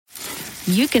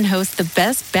you can host the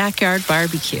best backyard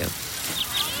barbecue.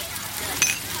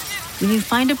 When you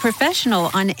find a professional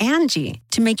on Angie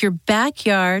to make your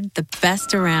backyard the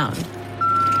best around.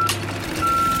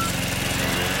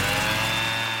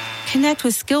 Connect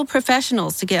with skilled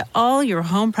professionals to get all your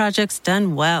home projects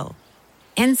done well.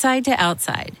 Inside to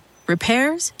outside,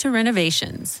 repairs to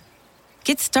renovations.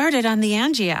 Get started on the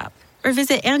Angie app or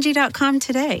visit Angie.com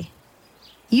today.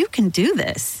 You can do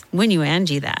this when you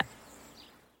Angie that.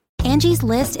 Angie's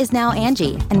List is now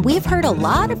Angie, and we've heard a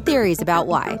lot of theories about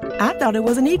why. I thought it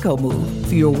was an eco move.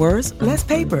 Fewer words, less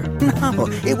paper. No,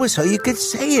 it was so you could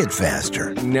say it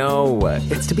faster. No,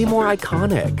 it's to be more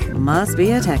iconic. Must be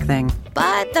a tech thing.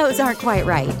 But those aren't quite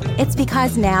right. It's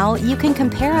because now you can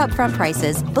compare upfront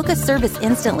prices, book a service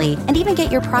instantly, and even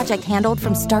get your project handled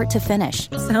from start to finish.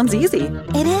 Sounds easy.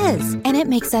 It is, and it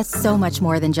makes us so much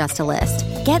more than just a list.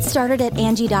 Get started at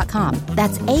Angie.com.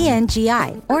 That's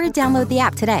ANGI, or download the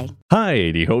app today.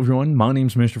 Hi, ho everyone. My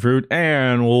name's Mr. Fruit,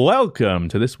 and welcome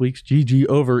to this week's GG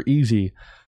Over Easy,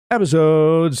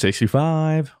 episode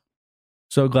 65.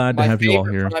 So glad to have you all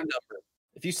here. Prime number.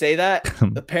 If you say that,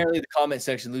 apparently the comment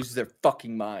section loses their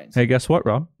fucking minds. Hey, guess what,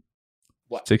 Rob?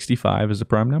 What? 65 is the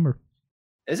prime number.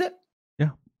 Is it?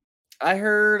 Yeah. I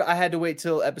heard I had to wait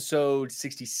till episode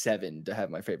 67 to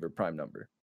have my favorite prime number.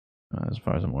 As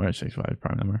far as I'm aware, 65 is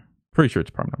prime number. Pretty sure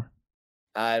it's prime number.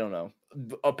 I don't know.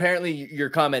 Apparently, your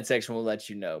comment section will let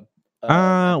you know.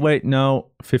 Wait,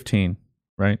 no, 15,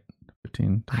 right?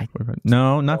 15.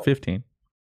 No, not 15.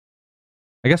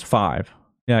 I guess 5.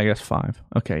 Yeah, I guess 5.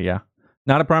 Okay, yeah.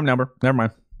 Not a prime number. Never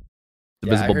mind.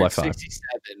 Divisible by 5.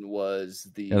 67 was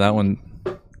the... Yeah, that one,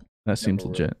 that seems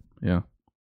legit. Yeah.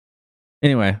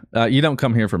 Anyway, you don't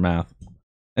come here for math.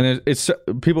 And it's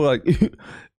people are like,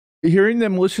 hearing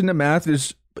them listen to math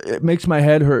it makes my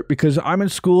head hurt because I'm in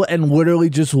school and literally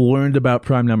just learned about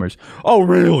prime numbers. Oh,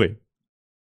 really?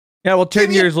 Yeah, well,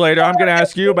 10 years later, I'm going to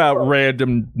ask you about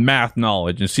random math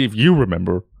knowledge and see if you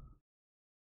remember.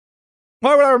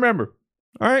 Why would I remember?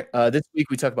 All right. This week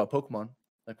we talk about Pokemon,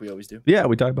 like we always do. Yeah,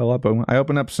 we talk about a lot of Pokemon. I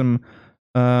open up some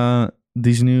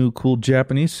these new cool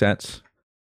Japanese sets,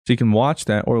 so you can watch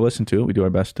that or listen to it. We do our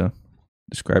best to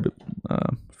describe it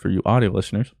for you audio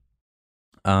listeners.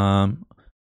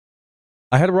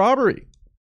 I had a robbery.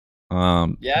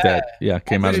 Came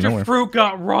out of nowhere. Fruit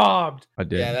got robbed. I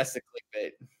did. Yeah, that's the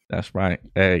clickbait. That's right.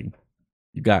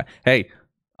 Hey,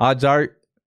 odds are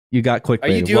you got clickbait. Are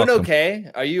you doing Welcome.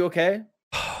 okay? Are you okay?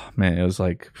 Man, it was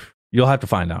like, you'll have to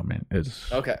find out, man.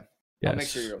 It's okay. Yeah, I'll make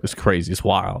sure you're okay. It's crazy. It's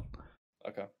wild.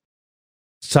 Okay.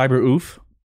 Cyber oof.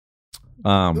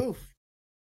 Oof.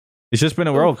 It's just been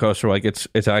a roller coaster. Like it's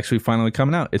actually finally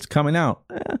coming out. It's coming out.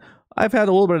 I've had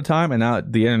a little bit of time, and now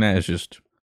the internet is just.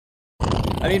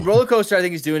 I mean, roller coaster. I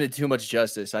think is doing it too much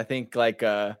justice. I think like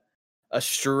a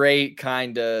straight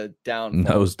kind of down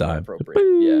nosedive. Appropriate.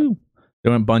 Yeah. They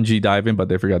went bungee diving, but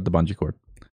they forgot the bungee cord.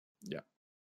 Yeah.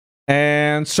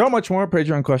 And so much more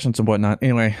Patreon questions and whatnot.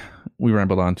 Anyway, we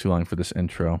rambled on too long for this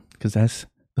intro because that's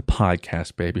the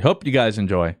podcast, baby. Hope you guys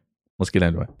enjoy. Let's get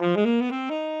into it.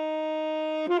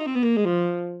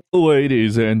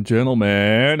 Ladies and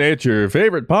gentlemen, it's your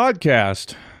favorite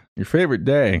podcast, your favorite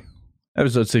day,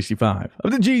 episode 65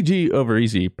 of the GG Over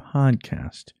Easy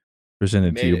podcast,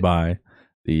 presented to you by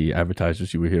the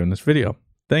advertisers you will hear in this video.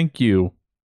 Thank you,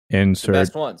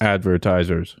 insert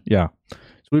advertisers. Yeah, so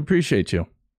we appreciate you.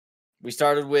 We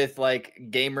started with like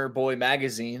Gamer Boy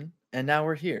magazine, and now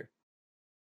we're here.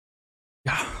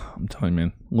 Yeah, I'm telling you,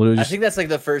 man. Literally I think that's like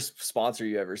the first sponsor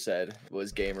you ever said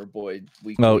was Gamer Boy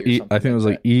Weekly. Oh, I think it was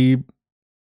like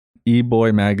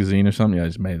E-Boy magazine or something. Yeah, I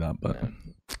just made that, but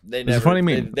they never. Funny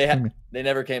meme. They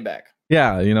never came back.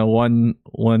 Yeah, one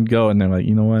go, and they're like,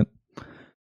 you know what?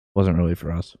 Wasn't really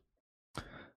for us.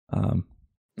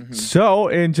 So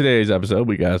in today's episode,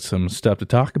 we got some stuff to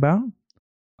talk about.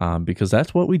 Because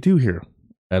that's what we do here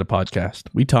at a podcast.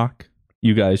 We talk.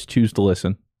 You guys choose to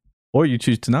listen, or you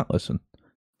choose to not listen.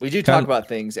 We do talk about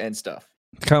things and stuff.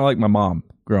 Kind of like my mom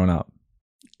growing up.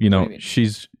 You know, she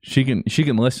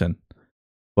can listen,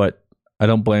 but I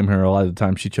don't blame her. A lot of the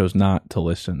time, she chose not to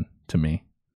listen to me.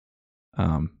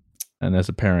 And as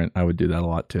a parent, I would do that a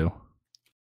lot too.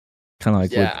 Kind of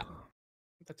like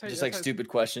just like stupid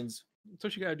questions. That's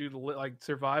what you gotta do to like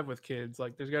survive with kids.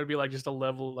 Like, there's gotta be like just a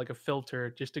level, like a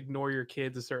filter. Just ignore your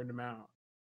kids a certain amount.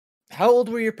 How old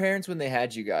were your parents when they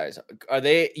had you guys? Are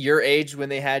they your age when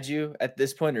they had you at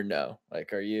this point, or no?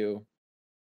 Like, are you?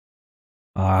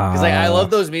 Because like I love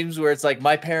those memes where it's like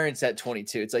my parents at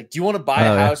 22. It's like, do you want to buy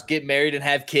a house, get married, and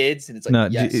have kids? And it's like, no,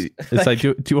 yes. It's like,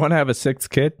 do you want to have a sixth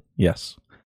kid? Yes.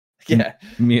 Yeah.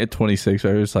 Me at 26,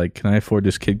 I was like, can I afford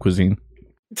this kid cuisine?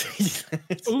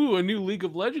 Ooh, a new League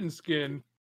of Legends skin.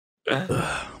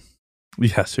 Yeah,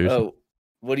 seriously. Oh,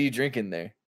 what are you drinking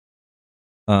there?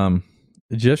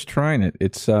 Just trying it.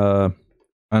 It's I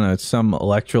don't know. It's some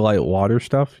electrolyte water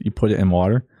stuff. You put it in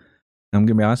water. I'm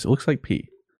gonna be honest. It looks like pee.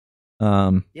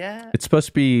 Yeah. It's supposed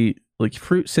to be like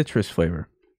fruit citrus flavor,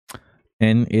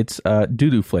 and it's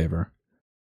doo-doo flavor.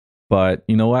 But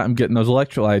you know what? I'm getting those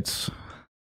electrolytes,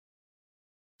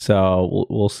 so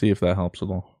we'll see if that helps at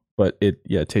all. But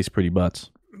it tastes pretty butts.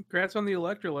 Congrats on the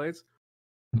electrolytes.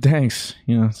 Thanks.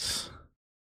 You know,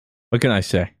 what can I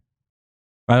say?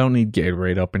 I don't need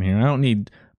Gatorade up in here. I don't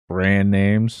need brand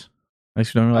names. I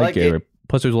actually don't really like Gatorade.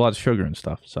 Plus, there's a lot of sugar and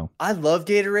stuff. So I love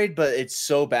Gatorade, but it's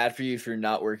so bad for you if you're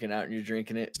not working out and you're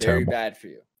drinking it. It's very terrible. bad for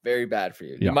you. Very bad for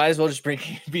you. Yeah. You might as well just be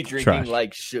drinking Trash.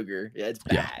 like sugar. Yeah, it's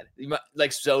bad. Yeah. You might,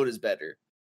 like soda's better.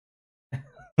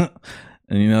 And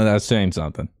you know that's saying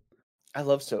something. I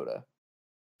love soda.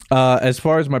 As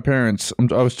far as my parents,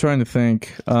 I was trying to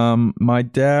think. My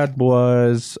dad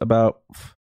was about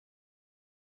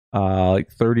like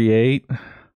 38. 39.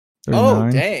 Oh,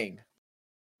 dang.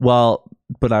 Well,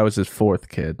 but I was his fourth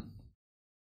kid.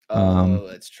 Oh,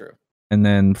 that's true. And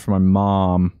then for my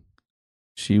mom,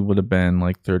 she would have been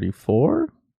like 34.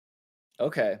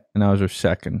 Okay. And I was her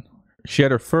second. She had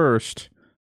her first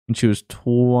when she was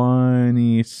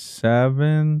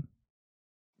 27.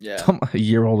 Yeah. A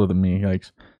year older than me.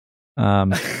 Yikes.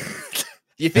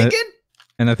 You thinking?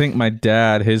 And I think my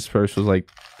dad, his first was like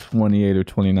 28 or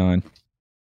 29.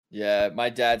 Yeah, my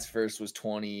dad's first was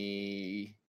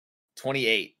 28,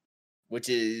 which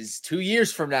is 2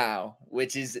 years from now,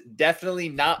 which is definitely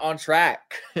not on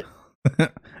track.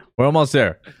 We're almost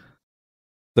there.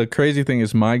 The crazy thing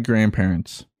is my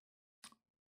grandparents,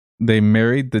 they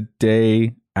married the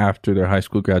day after their high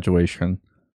school graduation,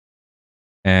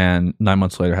 and 9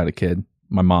 months later had a kid,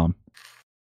 my mom.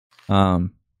 So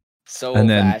and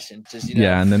then, old-fashioned. Just, you know.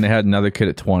 Yeah, and then they had another kid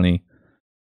at 20.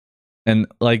 And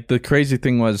like the crazy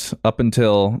thing was, up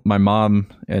until my mom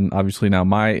and obviously now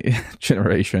my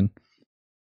generation,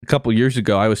 a couple years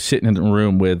ago, I was sitting in a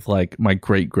room with like my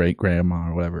great grandma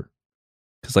or whatever,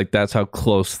 because like that's how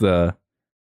close it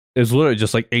was. Literally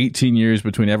just like 18 years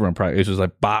between everyone. Probably it was just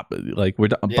like bop, like we're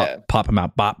done, bop, pop them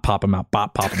out, bop, pop them out,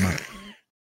 bop, pop them out.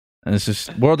 And it's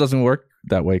just world doesn't work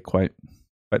that way quite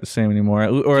the same anymore,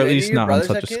 or at least not on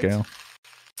such a scale.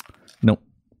 Nope.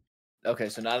 Okay,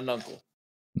 so not an uncle.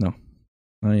 No.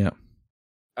 Oh yeah.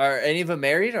 Are any of them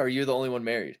married, or are you the only one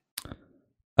married?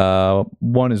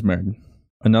 One is married,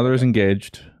 another is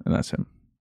engaged, and that's him.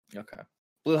 Okay.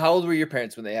 Blue, how old were your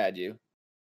parents when they had you?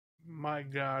 My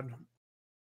God.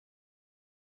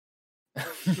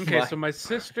 Okay, so my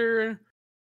sister.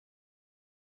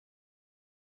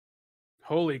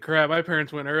 Holy crap, my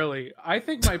parents went early. I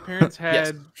think my parents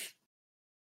had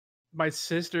my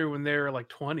sister when they were like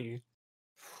 20.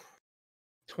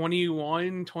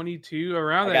 21, 22,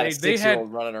 around that age. They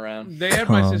had running around. They had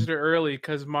my sister early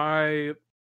because my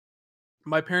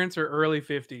parents are early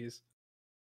 50s,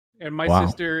 and my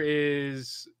sister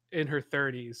is in her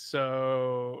 30s.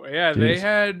 So yeah,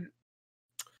 Jeez.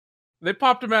 they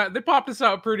popped them out. They popped us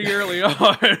out pretty early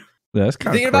on. Yeah, that's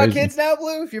kind of thinking about kids now,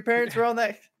 Blue. If your parents were on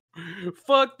that.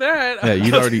 Fuck that. Yeah,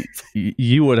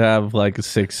 you would have like a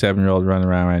 6-7-year-old running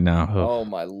around right now. Oh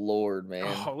my Lord, man.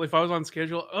 Oh, if I was on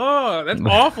schedule, that's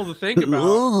awful to think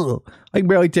about. I can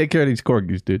barely take care of these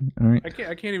corgis, dude. All right. I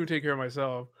can't even take care of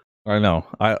myself. I know.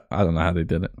 I don't know how they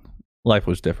did it. Life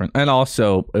was different, and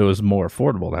also it was more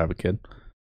affordable to have a kid.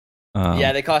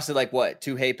 Yeah, they costed like what,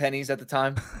 2 hay pennies at the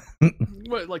time.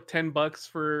 What, like $10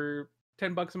 for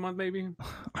 $10 a month, maybe?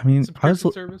 I mean,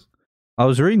 subscription service. I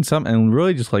was reading something and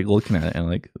really just like looking at it and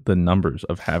like the numbers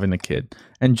of having a kid,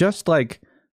 and just like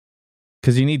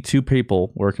because you need 2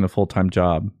 people working a full-time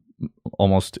job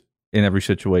almost in every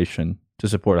situation to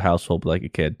support a household like a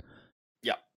kid.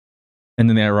 Yeah. And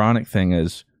then the ironic thing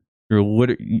is you're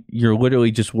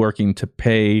literally just working to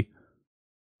pay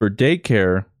for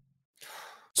daycare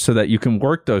so that you can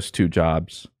work those 2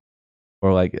 jobs.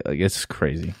 Or like it's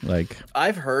crazy. Like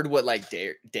I've heard what like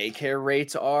daycare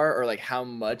rates are, or like how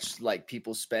much like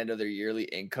people spend of their yearly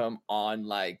income on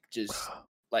like just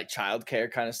like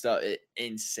childcare kind of stuff.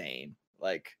 Insane.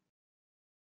 Like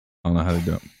I don't know how to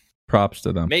do it. Props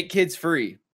to them. Make kids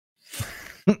free.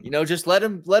 Just let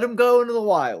them go into the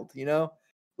wild.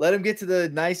 Let them get to the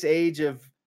nice age of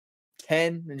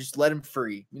 10 and just let them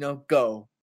free.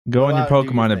 Go on your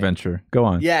Pokemon adventure. Go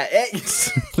on. Yeah.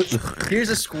 Here's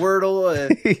a Squirtle, a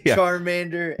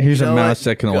Charmander. Here's a mouse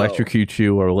that can electrocute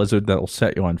you, or a lizard that will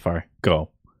set you on fire. Go.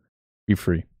 Be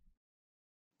free.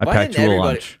 I packed you a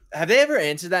lunch. have they ever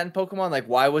answered that in Pokemon? Like,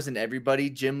 why wasn't everybody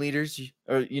gym leaders?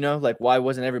 Or, like, why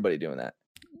wasn't everybody doing that?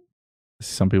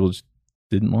 Some people just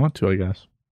didn't want to, I guess.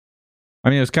 I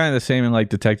mean, it was kind of the same in, like,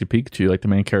 Detective Pikachu. Like, the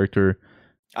main character,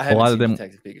 I haven't seen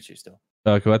Detective Pikachu still.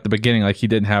 At the beginning, like, he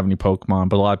didn't have any Pokemon,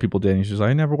 but a lot of people did. He's just like,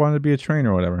 I never wanted to be a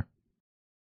trainer or whatever.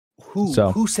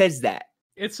 Who says that?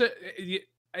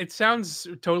 It sounds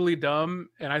totally dumb,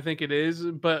 and I think it is.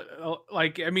 But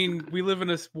like, I mean, we live in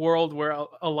this world where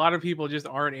a lot of people just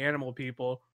aren't animal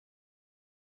people.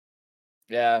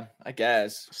 Yeah, I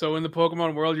guess. So in the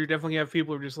Pokemon world, you definitely have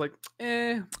people who are just like,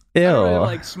 Ew. I really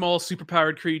like small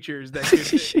superpowered creatures that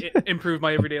could improve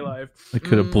my everyday life. It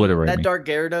could obliterate that me. Dark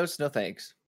Gyarados? No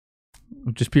thanks.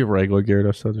 Just be a regular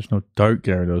Gyarados, so there's no Dark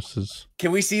Gyarados.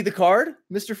 Can we see the card,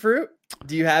 Mr. Fruit?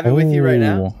 Do you have it with you right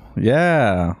now?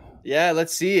 Yeah. Yeah,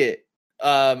 let's see it.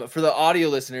 For the audio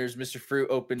listeners, Mr. Fruit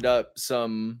opened up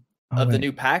some of the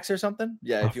new packs or something.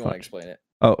 Yeah, if you want to explain it.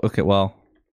 Oh, okay. Well,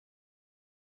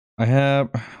 I have.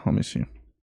 Let me see.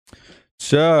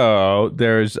 So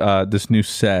there's this new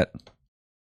set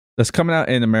that's coming out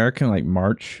in America in like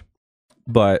March,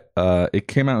 but it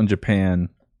came out in Japan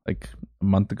like a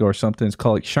month ago or something. It's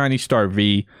called like Shiny Star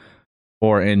V,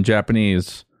 or in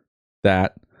Japanese,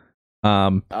 that.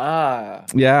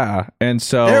 Yeah, and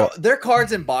so their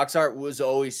cards and box art was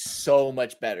always so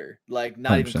much better, like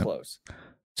not 100%. Even close.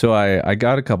 So I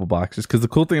got a couple boxes because the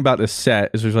cool thing about this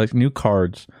set is there's like new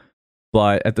cards,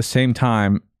 but at the same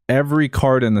time, every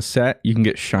card in the set you can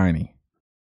get shiny.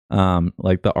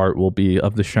 Like the art will be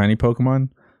of the shiny Pokemon.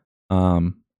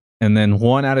 And then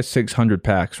 1 out of 600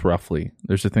 packs, roughly,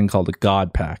 there's a thing called a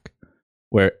God Pack,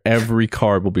 where every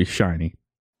card will be shiny.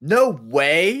 No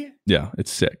way. Yeah,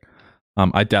 it's sick.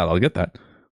 I doubt I'll get that.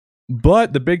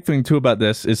 But the big thing, too, about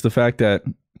this is the fact that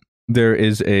there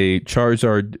is a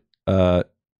Charizard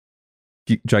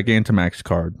Gigantamax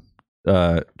card,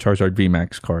 Charizard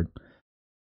VMAX card.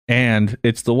 And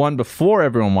it's the one before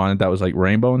everyone wanted that was like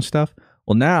rainbow and stuff.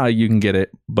 Well, now you can get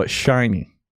it, but shiny.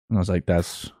 And I was like, I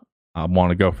want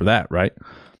to go for that, right?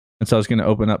 And so I was going to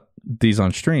open up these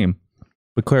on stream.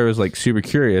 But Claire was like super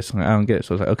curious. Like, I don't get it.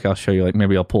 So I was like, okay, I'll show you. Like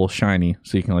maybe I'll pull shiny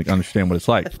so you can like understand what it's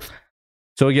like.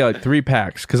 So we get like 3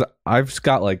 packs because I've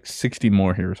got like 60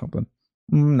 more here or something.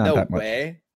 Not that much.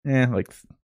 Way. Yeah, like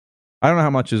I don't know how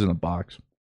much is in a box.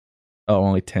 Oh,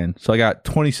 only 10. So I got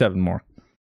 27 more.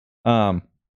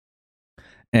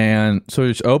 And so we're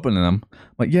just opening them. I'm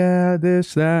like, yeah,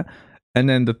 this, that. And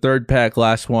then the 3rd pack,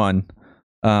 last one,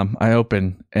 I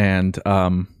open and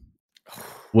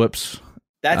whoops.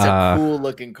 That's a cool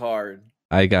looking card.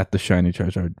 I got the shiny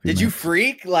Charizard. Did you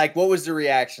freak? Like, what was the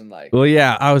reaction like? Well,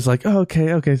 yeah, I was like, oh, okay.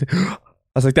 I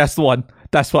was like, that's the one.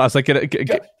 That's what I was like. Get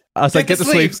the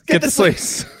sleeves. Get the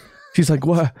sleeves. She's like,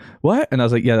 what? And I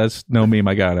was like, yeah, that's no meme.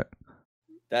 I got it.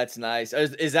 That's nice.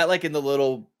 Is that like in the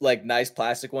little like nice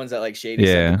plastic ones that like Shady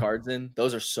sent the cards in?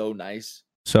 Those are so nice.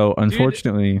 So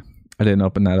unfortunately, I didn't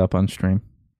open that up on stream.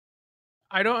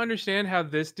 I don't understand how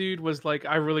this dude was like,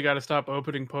 I really got to stop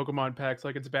opening Pokemon packs.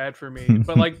 Like it's bad for me.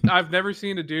 But like, I've never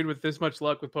seen a dude with this much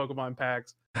luck with Pokemon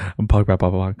packs.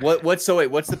 Pokemon.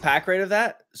 What's the pack rate of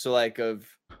that? So like of.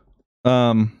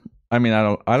 I mean,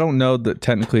 I don't know that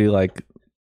technically like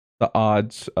the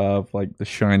odds of like the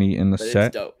shiny in the set.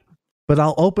 It's dope. But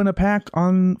I'll open a pack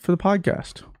for the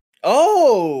podcast.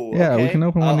 Oh, yeah, okay. We can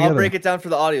open one together. I'll break it down for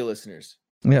the audio listeners.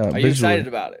 Yeah, are you excited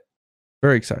about it?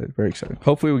 Very excited, very excited.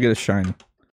 Hopefully, we get a shine.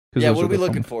 Yeah, what are we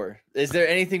looking for? Is there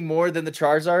anything more than the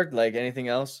Charizard? Like anything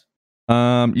else? You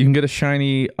can get a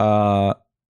shiny Graplocked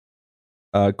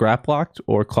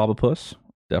or Clobbopus.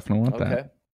 Definitely want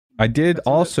that. I did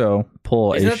also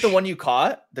pull. Isn't that the one you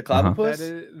caught? The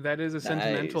Clobbopus? That is a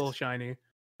sentimental shiny.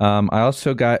 I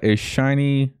also got a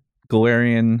shiny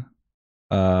Galarian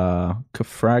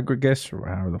Cofagrigus, or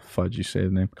however the fudge you say the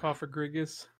name.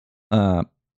 Cofagrigus.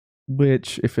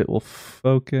 Which, if it will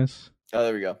focus. Oh,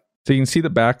 there we go. So you can see the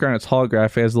background. It's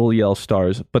holographic. It has little yellow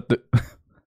stars. But the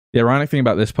ironic thing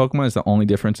about this Pokemon is the only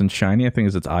difference in shiny, I think,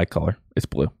 is its eye color. It's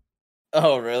blue.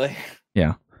 Oh, really?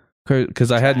 Yeah.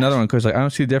 Because I had another one. Because like, I don't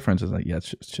see the difference. It's like, yeah,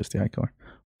 it's just the eye color.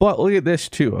 But look at this,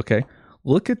 too, okay?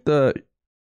 Look at the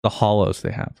hollows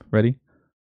they have. Ready?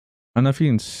 I don't know if you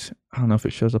can. I don't know if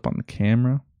it shows up on the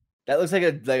camera. That looks like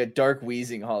a dark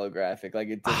wheezing holographic. Like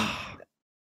it doesn't.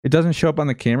 It doesn't show up on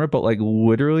the camera, but like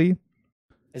literally,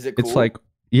 is it cool? It's like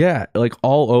like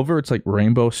all over. It's like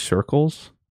rainbow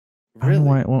circles. Really? I don't know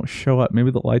why it won't show up.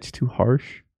 Maybe the light's too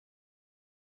harsh.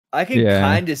 I can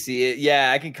kind of see it.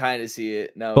 Yeah, I can kind of see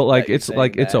it. No, but like it's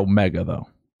Omega though.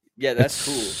 Yeah, that's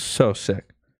cool. So sick.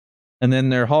 And then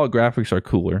their holographics are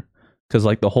cooler because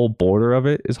like the whole border of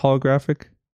it is holographic.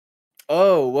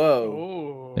 Oh,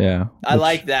 whoa. Oh. Yeah. I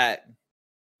like that.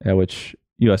 Yeah, which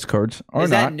U.S. cards are Is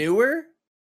not. that newer?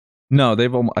 No,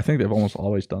 I think they've almost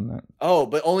always done that. Oh,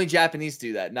 but only Japanese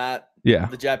do that, not Yeah.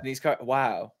 the Japanese card.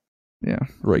 Wow. Yeah,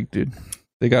 right, dude.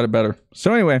 They got it better.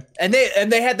 So anyway, And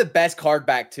they had the best card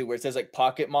back too, where it says like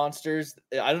Pocket Monsters.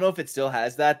 I don't know if it still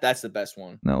has that. That's the best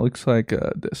one. now it looks like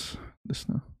this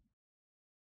now.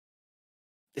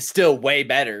 It's still way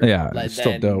better. Yeah, it's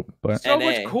still dope. But So NA.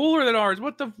 much cooler than ours.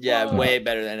 What the fuck? Yeah, way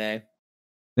better than A.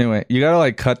 anyway, you gotta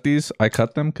like cut these. I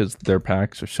cut them because their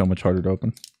packs are so much harder to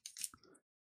open.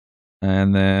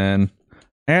 And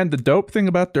the dope thing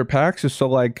about their packs is so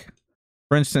like,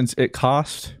 for instance, it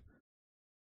cost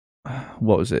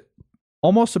what was it?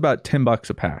 Almost about $10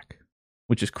 a pack,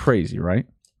 which is crazy, right?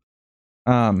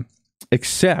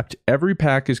 Except every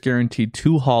pack is guaranteed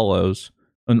 2 holos,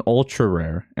 an ultra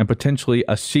rare, and potentially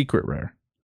a secret rare.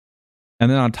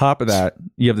 And then on top of that,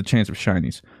 you have the chance of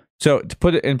shinies. So to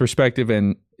put it in perspective,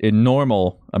 in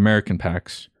normal American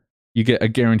packs, you get a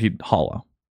guaranteed holo.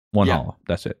 One holo.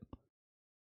 That's it.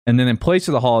 And then in place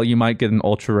of the holo, you might get an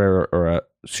ultra rare or a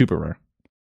super rare.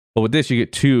 But with this, you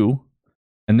get 2,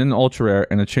 and then an ultra rare,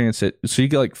 and a chance at... So you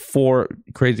get like 4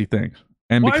 crazy things.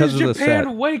 And Why because is of the Japan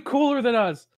set... way cooler than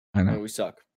us? I know. We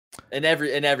suck. In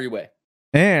every way.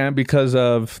 And because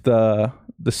of the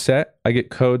set, I get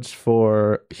codes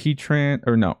for Volcanion,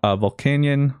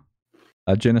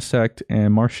 Genesect,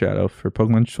 and Marshadow for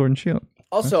Pokemon Sword and Shield.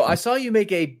 Also, I saw you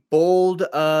make a bold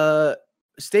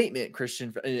statement,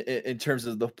 Christian, in terms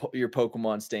of your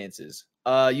Pokemon stances.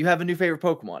 You have a new favorite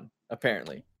Pokemon,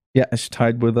 apparently. Yeah, it's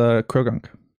tied with Krogunk.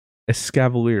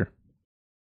 Escavalier.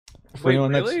 Wait,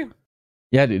 really?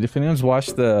 Yeah, dude. If anyone's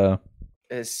watched the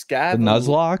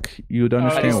Nuzlocke, you would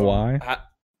understand why.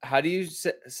 How do you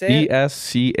say it?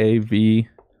 ESCAVILIER.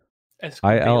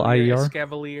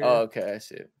 Escavalier. Oh, okay, I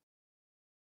see it.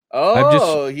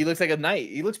 Oh, he looks like a knight.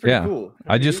 He looks pretty cool.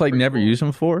 I just like never used him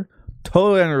before.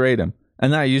 Totally underrate him.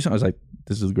 And then I used him. I was like,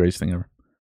 this is the greatest thing ever.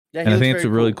 Yeah, and I think it's a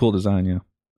really cool design. Yeah.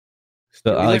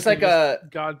 So he looks like a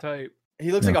god type.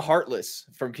 He looks like a Heartless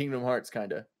from Kingdom Hearts,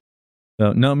 kind of.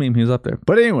 So no meme, he's up there.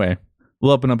 But anyway,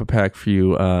 we'll open up a pack for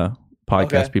you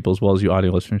podcast people as well as you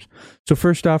audio listeners. So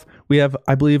first off, we have,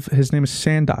 I believe his name is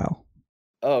Sandile.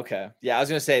 Oh, okay. Yeah, I was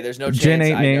gonna say there's no chance Gen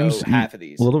 8 I names, know half of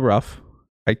these. A little rough.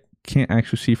 I can't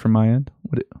actually see from my end.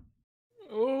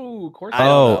 Oh,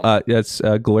 Corsola. That's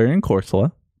Galarian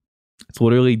Corsola. It's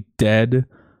literally dead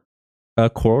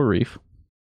coral reef.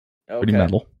 Okay. Pretty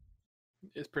metal.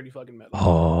 It's pretty fucking metal.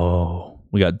 Oh,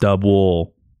 we got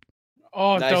double.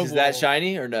 Oh, nice. double. Is that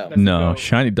shiny or no? No,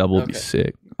 shiny double would be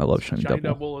sick. I love shiny double. Shiny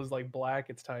double is like black.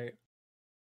 It's tight.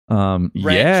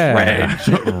 Yeah,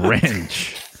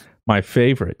 wrench. My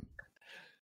favorite.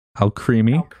 How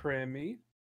creamy. How creamy.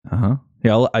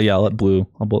 Yeah, I'll let Blue.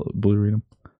 Blue read them.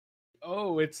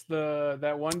 Oh, it's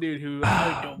that one dude who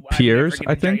Piers,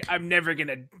 I think. I'm never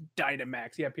gonna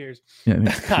Dynamax. Yeah, Piers. Yeah, I think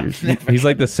it's Piers. He's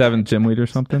like the 7th gym lead or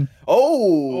something.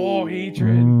 Oh,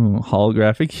 Heatran.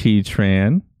 Holographic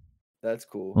Heatran. That's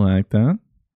cool. I like that.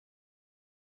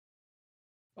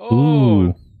 Oh,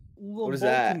 ooh, what is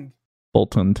that?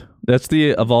 Boltund. That's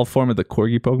the evolved form of the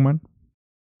Corgi Pokemon.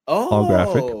 Oh,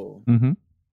 holographic. Mm-hmm.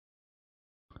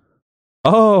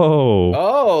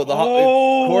 Oh, the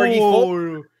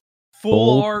Corgi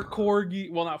full art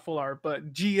Corgi. Well, not full art,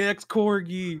 but GX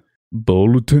Corgi.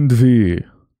 Boltund V. And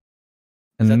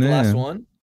is that then the last one?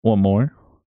 One more.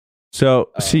 So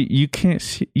see, you can't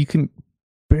see. You can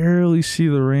barely see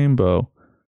the rainbow,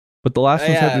 but the last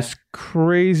one's had this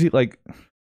crazy like.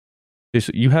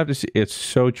 You have to see. It's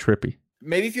so trippy.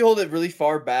 Maybe if you hold it really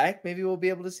far back, maybe we'll be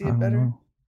able to see it better.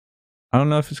 I don't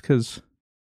know if it's because.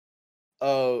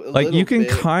 Oh, like you can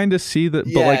kind of see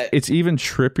that, but like it's even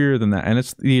trippier than that, and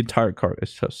it's the entire card.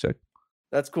 It's so sick.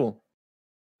 That's cool.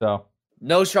 So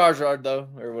no Charizard though,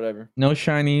 or whatever. No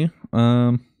shiny.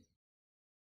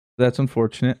 That's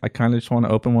unfortunate. I kind of just want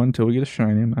to open one until we get a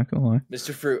shiny. I'm not gonna lie,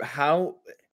 Mr. Fruit. How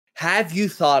have you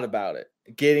thought about it?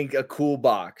 Getting a cool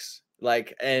box,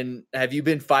 like, and have you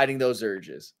been fighting those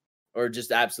urges, or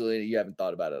just absolutely you haven't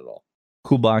thought about it at all?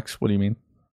 Cool box. What do you mean?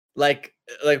 Like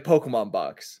Pokemon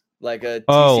box. Like a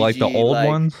TCG, like the old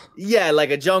ones? Yeah, like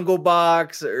a jungle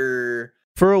box or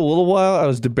for a little while I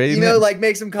was debating like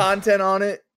make some content on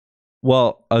it.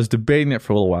 Well, I was debating it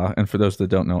for a little while, and for those that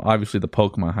don't know, obviously the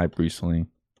Pokemon hype recently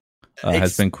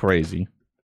has been crazy.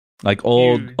 Like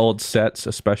old sets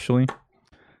especially.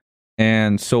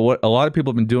 And so what a lot of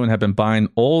people have been doing have been buying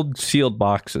old sealed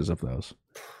boxes of those.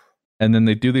 And then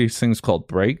they do these things called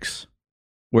breaks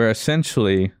where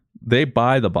essentially they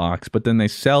buy the box, but then they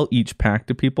sell each pack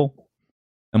to people.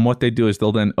 And what they do is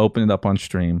they'll then open it up on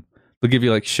stream. they'll give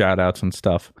you like shout outs and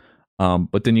stuff.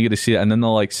 But then you get to see it, and then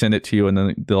they'll like send it to you, and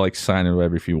then they'll like sign it or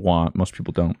whatever if you want. Most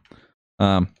people don't.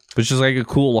 But it's just like a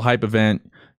cool hype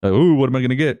event. Like, ooh, what am I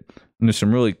gonna get? And there's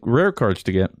some really rare cards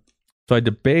to get. So I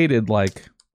debated like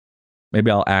maybe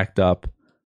I'll act up,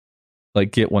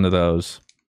 like get one of those,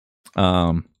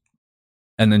 and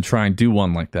then try and do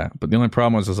one like that. But the only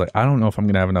problem was like I don't know if I'm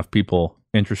gonna have enough people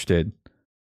interested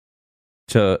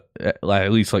to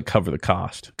at least like cover the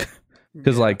cost,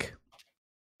 because like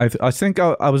I think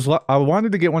I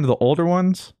wanted to get one of the older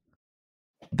ones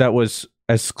that was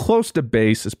as close to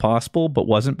base as possible, but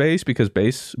wasn't base, because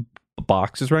base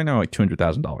boxes right now are like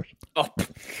 $200,000. Oh,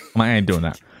 I ain't doing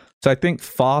that. So I think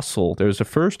Fossil, there's a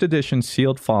first edition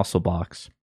sealed Fossil box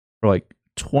for like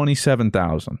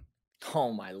 $27,000.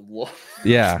 oh my lord.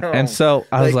 Yeah, and so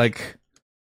I was like,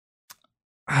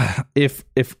 if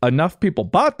enough people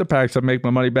bought the packs, I'd make my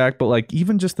money back. But like,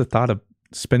 even just the thought of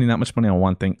spending that much money on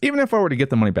one thing, even if I were to get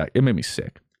the money back, it made me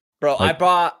sick. Bro, like, I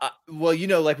bought, well, you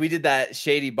know, like we did that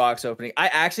shady box opening. I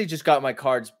actually just got my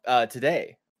cards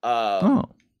today.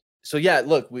 So yeah,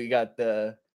 look, we got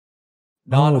the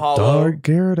non-hollow. Dark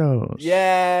Gyarados.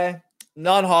 Yeah,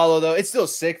 non-hollow though. It's still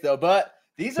sick though, but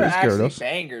these are actually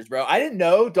bangers, bro. I didn't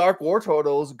know Dark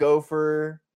Wartortles go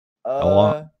for a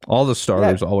lot. All the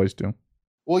starters always do.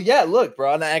 Well, yeah, look,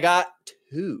 bro, and I got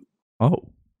 2. Oh,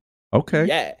 okay.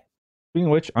 Yeah. Speaking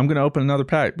of which, I'm gonna open another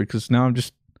pack because now I'm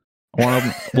just. I want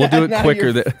to. We'll do it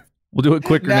quicker. We'll do it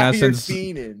quicker now since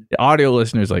the audio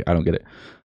listeners like I don't get it.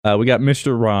 We got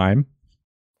Mr. Rhyme.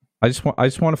 I just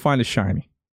want to find a shiny.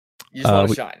 You just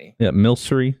want a shiny. Yeah,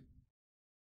 Milcery.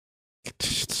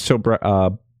 So bright.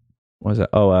 What was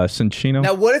that? Oh, Cinccino.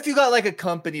 Now, what if you got like a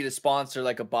company to sponsor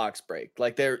like a box break?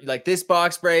 Like they're like this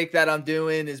box break that I'm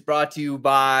doing is brought to you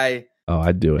by. Oh,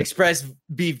 I'd do it. Express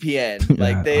VPN.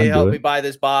 Like they help me buy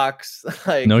this box.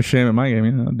 Like no shame in my game.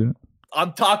 Yeah, I'll do it.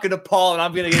 I'm talking to Paul and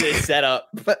I'm gonna get it set up.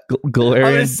 Galarian,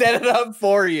 I'm gonna set it up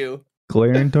for you.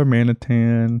 Galarian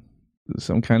Darmanitan,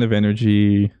 some kind of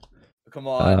energy. Come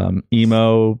on.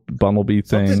 Emo Bumblebee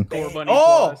thing.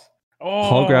 Oh!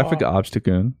 Holographic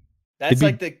Obstagoon. That's It'd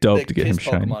like be the dope to get him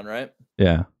Pokemon, shiny. Right?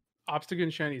 Yeah.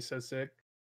 Obstagoon shiny is so sick.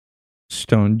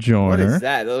 Stonejourner. What is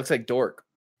that? That looks like Dork.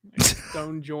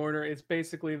 Stonejourner. It's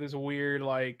basically this weird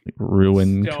like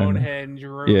ruin Stonehenge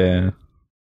ruin. Yeah.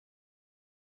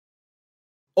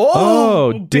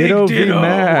 Oh, Ditto VMAX.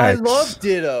 I love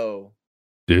Ditto.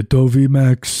 Ditto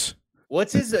VMAX.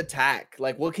 What's his attack?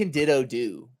 Like, what can Ditto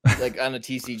do? Like on a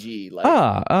TCG? Like,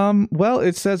 well,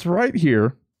 it says right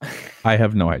here. I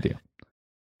have no idea.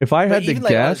 If I had to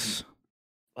guess,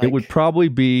 it would probably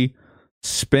be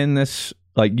spin this,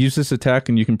 like use this attack,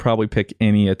 and you can probably pick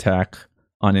any attack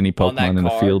on any Pokemon in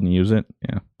the field and use it.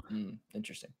 Yeah.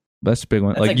 Interesting. That's a big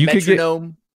one. Like you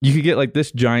could get like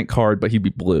this giant card, but he'd be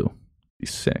blue.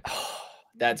 He's sick.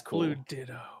 That's cool. Blue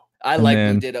Ditto. I like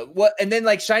Blue Ditto. What? And then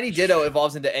like Shiny Ditto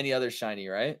evolves into any other shiny,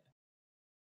 right?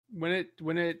 When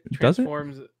it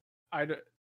transforms, I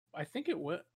think it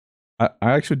would. I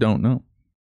actually don't know.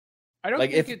 I don't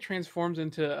think it transforms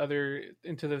into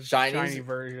the shiny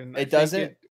version. It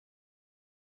doesn't.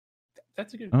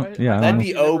 That's a good question. Yeah, that'd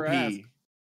be OP.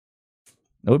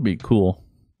 That would be cool.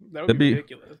 That'd be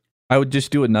ridiculous. I would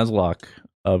just do a Nuzlocke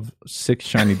of 6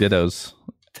 shiny Dittos.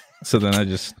 So then I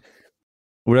just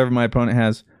whatever my opponent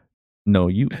has, no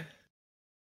you.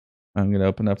 I'm gonna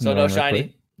open up. So no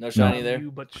shiny, no shiny there.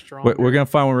 You, but we're gonna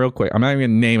find one real quick. I'm not even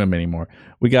gonna name them anymore.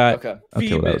 We got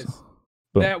Phoebus,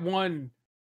 that one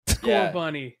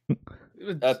Scorbunny,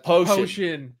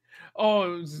 potion.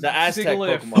 Oh, it was the Aztec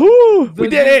Pokemon. Ooh, we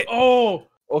did it! Oh,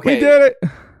 okay, we did it!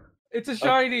 It's a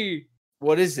shiny.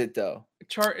 What is it though?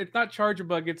 It's not Charger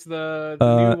Bug. It's the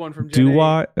new one from Gen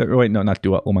Duat. Wait, no, not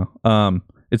Duat. Luma.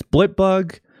 It's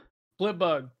Blipbug.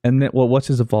 Blipbug. And then, well, what's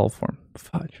his evolved form?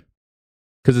 Fudge.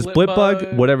 Because it's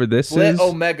Blipbug, whatever this is.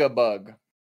 Omega Bug.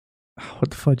 What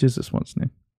the fudge is this one's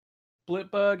name?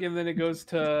 Blipbug, and then it goes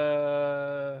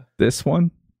to this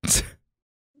one.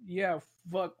 Yeah,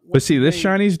 fuck. But see, this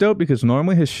shiny's dope because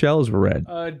normally his shell is red.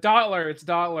 Dottler. It's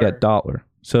Dottler. Yeah, Dottler.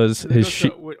 So his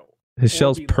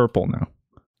shell's purple now.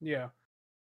 Yeah.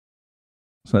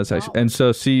 So that's actually, and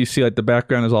so you see like the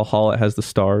background is all hollow. It has the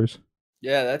stars.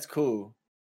 Yeah, that's cool.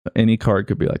 Any card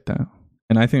could be like that,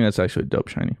 and I think that's actually a dope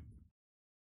shiny.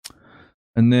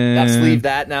 And then let's leave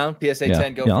that now. PSA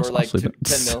 10 go for like 10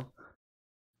 mil.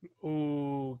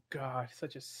 Oh god,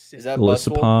 such a sick. Is that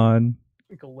Golisopod?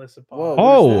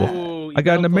 Whoa, I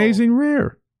got an amazing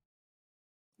rare.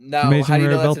 No, how do you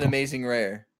know that's an amazing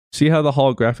rare? See how the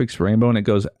holographics rainbow and it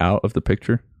goes out of the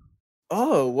picture?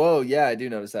 Oh, whoa, yeah, I do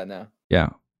notice that now. Yeah.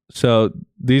 So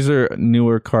these are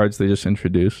newer cards they just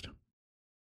introduced.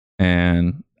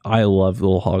 and I love the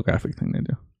little holographic thing they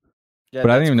do. Yeah,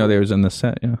 but I didn't even know they was in the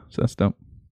set. Yeah, so that's dope.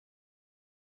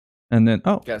 And then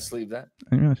gotta sleeve that.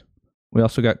 Anyways, we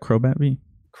also got Crobat V.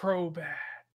 Crobat.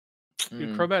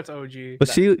 Dude, Crobat's OG. But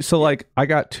see, so like I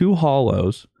got 2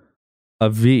 holos, a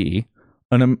V,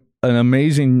 an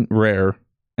amazing rare,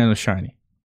 and a shiny.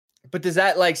 But does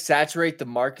that like saturate the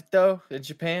market though in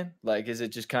Japan? Like, is it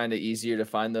just kind of easier to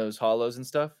find those holos and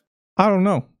stuff? I don't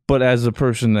know, but as a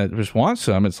person that just wants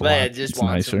some, it's it's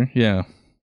nicer. Them. Yeah.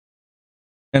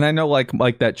 And I know like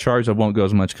that Charizard won't go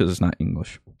as much because it's not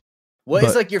English. What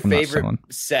is like your favorite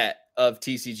set of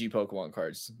TCG Pokemon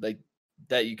cards like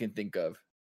that you can think of?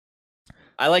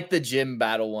 I like the gym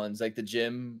battle ones, like the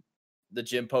gym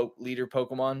leader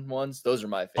Pokemon ones. Those are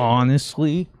my favorite.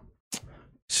 Honestly,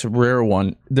 it's a rare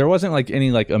one. There wasn't like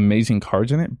any like amazing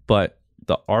cards in it, but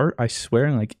the art, I swear,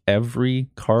 in like every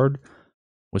card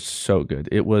was so good.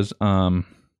 It was I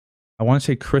want to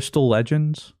say Crystal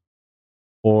Legends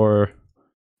or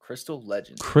Crystal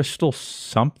Legends. Crystal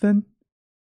something.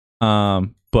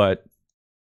 But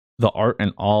the art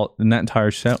and that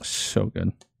entire set was so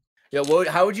good. Yeah,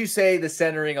 how would you say the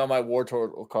centering on my War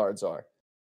Turtle cards are?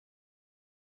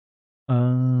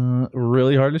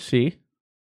 Really hard to see.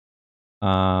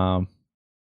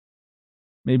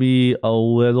 Maybe a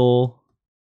little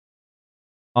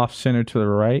off center to the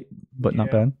right, but not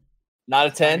bad. Not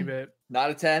a 10. Not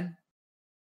a 10.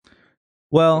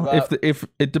 Well, if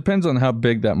it depends on how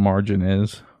big that margin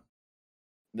is.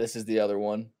 This is the other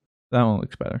one. That one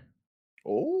looks better.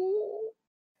 Oh,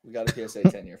 we got a PSA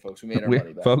 10 here, folks. We made our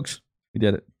money back. Folks, we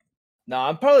did it.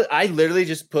 No, I literally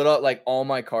just put out like all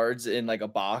my cards in like a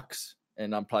box,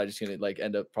 and I'm probably just gonna like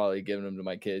end up probably giving them to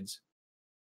my kids.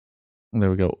 There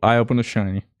we go. I opened a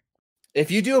shiny.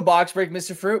 If you do a box break,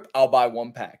 Mr. Fruit, I'll buy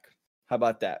 1 pack. How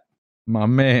about that? My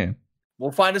man.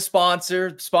 We'll find a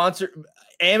sponsor.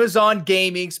 Amazon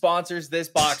Gaming sponsors this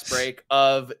box break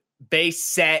of base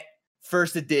set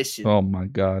first edition. Oh my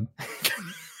god.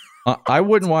 I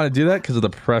wouldn't want to do that because of the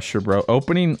pressure, bro.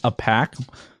 Opening a pack,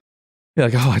 you're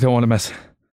like, oh, I don't want to mess.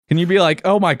 Can you be like,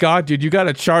 oh my god, dude, you got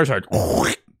a Charizard?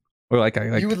 Or like,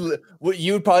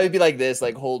 you would probably be like this,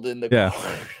 like holding the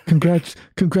card.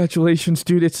 Congratulations,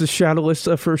 dude! It's the Shadowless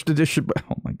first edition.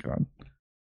 Oh my god,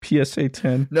 PSA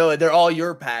 10. No, they're all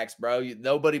your packs, bro.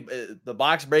 The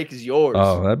box break is yours.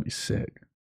 Oh, that'd be sick.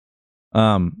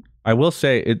 I will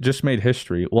say it just made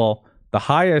history. Well, the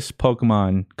highest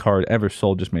Pokemon card ever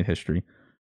sold just made history.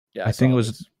 Yeah, I think it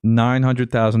was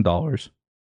 $900,000.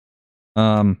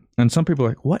 And some people are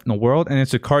like, what in the world? And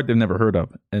it's a card they've never heard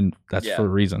of. And that's for a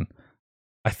reason.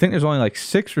 I think there's only like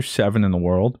 6 or 7 in the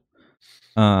world.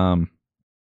 And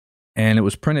it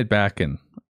was printed back in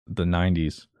the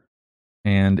 90s.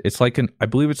 And it's like I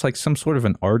believe it's like some sort of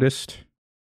an artist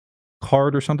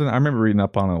card or something. I remember reading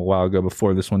up on it a while ago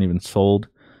before this one even sold.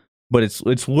 But it's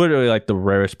literally like the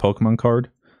rarest Pokemon card.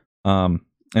 And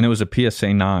it was a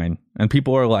PSA 9. And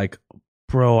people are like,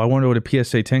 bro, I wonder what a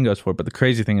PSA 10 goes for. But the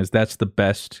crazy thing is that's the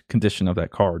best condition of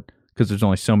that card because there's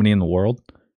only so many in the world.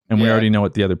 And we already know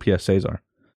what the other PSAs are.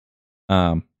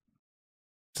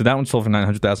 So that one sold for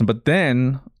 $900,000. But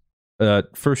then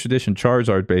first edition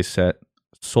Charizard base set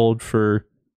sold for,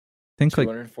 I think like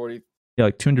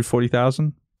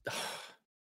 $240,000.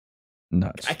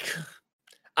 Nuts.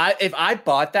 If I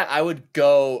bought that, I would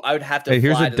have to. Hey,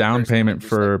 here's a down payment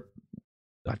for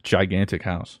a gigantic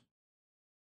house.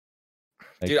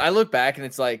 Dude, I look back and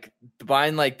it's like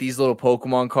buying like these little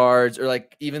Pokemon cards or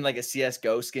like even like a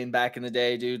CSGO skin back in the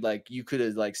day, dude. Like you could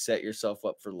have like set yourself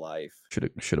up for life.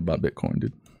 Should have bought Bitcoin,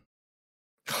 dude.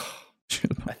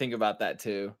 I think about that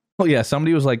too. Oh yeah,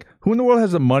 somebody was like, "Who in the world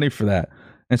has the money for that?"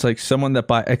 And it's like someone that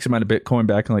bought X amount of Bitcoin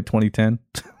back in like 2010.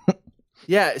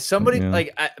 Yeah, somebody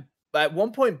like at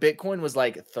one point Bitcoin was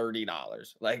like $30.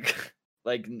 Like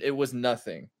it was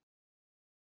nothing.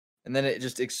 And then it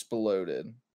just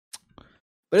exploded.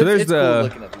 But so it's cool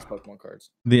looking at these Pokemon cards.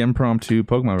 The impromptu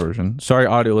Pokemon version. Sorry,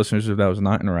 audio listeners, if that was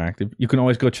not interactive. You can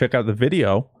always go check out the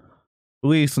video. At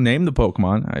least name the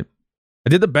Pokemon. I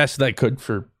did the best that I could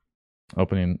for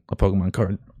opening a Pokemon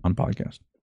card on podcast.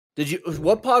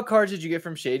 What pod cards did you get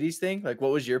from Shady's thing? Like,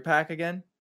 what was your pack again?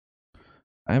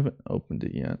 I haven't opened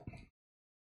it yet.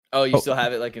 Oh, you still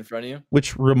have it like in front of you?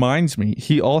 Which reminds me,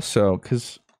 he also,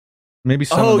 because maybe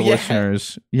some of the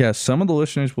listeners, some of the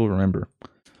listeners will remember.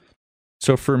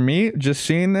 So for me, just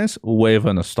seeing this, wave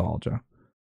of nostalgia.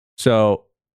 So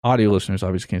audio listeners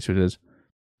obviously can't see what it is.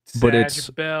 But it's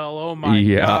Bell. Oh my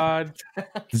god.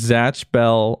 Zatch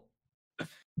Bell,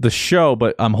 the show,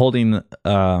 but I'm holding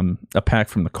a pack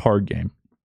from the card game.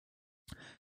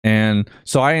 And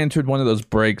so I entered one of those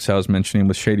breaks I was mentioning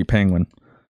with Shady Penguin.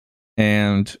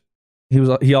 And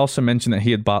he also mentioned that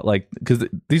he had bought like, because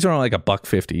these are like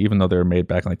 $1.50, even though they were made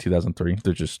back in like 2003.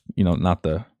 They're just, not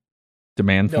the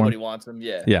demand for them. Nobody wants them.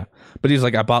 Yeah. Yeah. But he's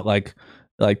like, I bought like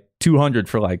 200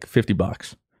 for like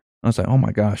 $50. I was like, oh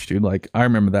my gosh, dude. Like, I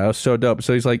remember that. It was so dope.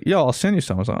 So he's like, yo, I'll send you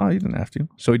some. I was like, oh, you didn't have to.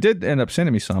 So he did end up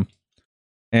sending me some.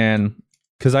 And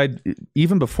because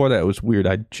even before that, it was weird.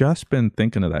 I'd just been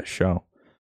thinking of that show.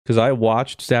 Because I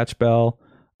watched Zatch Bell.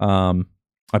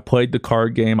 I played the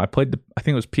card game. I think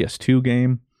it was PS2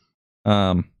 game.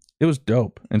 It was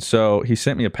dope. And so he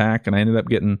sent me a pack, and I ended up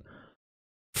getting,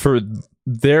 for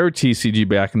their TCG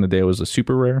back in the day, it was a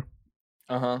super rare.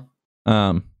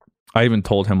 I even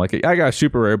told him, like, I got a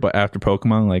super rare, but after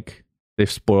Pokemon, like, they've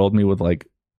spoiled me with, like,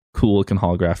 cool looking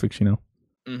holographics,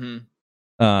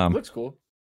 Looks cool.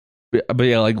 But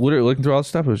yeah, like, literally looking through all this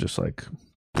stuff, it was just like,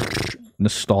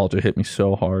 nostalgia hit me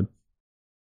so hard.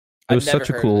 It was such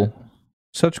a cool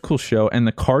show. And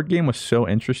the card game was so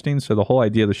interesting. So the whole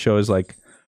idea of the show is, like,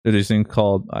 there's this thing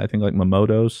called, I think, like,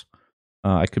 Mamotos.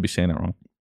 I could be saying it wrong.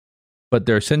 But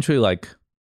they're essentially, like,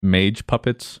 mage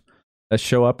puppets that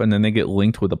show up, and then they get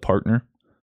linked with a partner.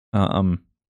 So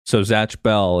Zatch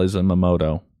Bell is a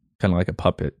Mamoto, kind of like a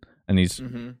puppet, and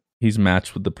he's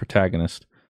matched with the protagonist.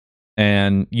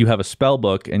 And you have a spell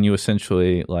book, and you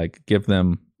essentially like give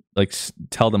them, like,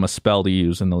 tell them a spell to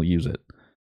use, and they'll use it.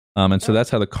 And so that's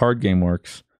how the card game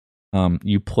works.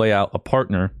 You play out a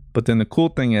partner, but then the cool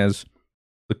thing is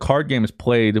the card game is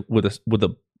played with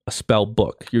a spell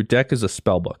book. Your deck is a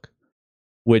spell book,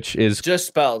 which is just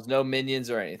spells, no minions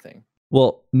or anything.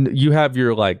 Well, you have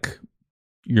your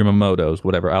Mamotos,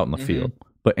 whatever, out in the field.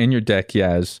 But in your deck, he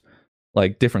has,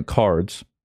 like, different cards.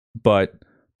 But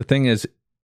the thing is,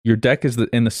 your deck is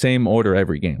in the same order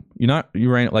every game. You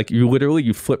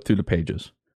flip through the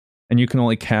pages. And you can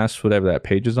only cast whatever that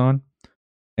page is on.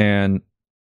 And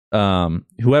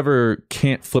whoever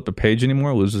can't flip a page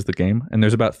anymore loses the game. And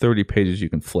there's about 30 pages you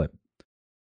can flip.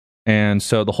 And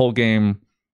so the whole game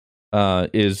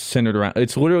is centered around...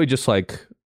 It's literally just, like,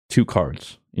 2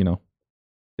 cards,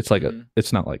 it's like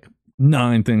it's not like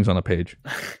 9 things on a page,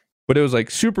 but it was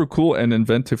like super cool and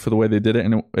inventive for the way they did it,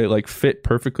 and it like fit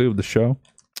perfectly with the show.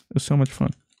 It was so much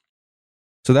fun.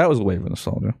 So that was a wave of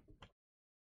nostalgia.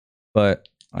 But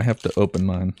I have to open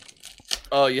mine.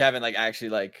 Oh, you haven't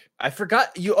actually I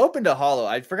forgot you opened a holo.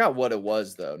 I forgot what it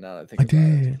was though. Now that I think I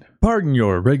did. Pardon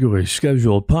your regularly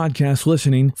scheduled podcast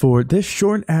listening for this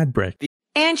short ad break.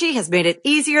 Angie has made it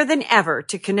easier than ever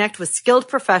to connect with skilled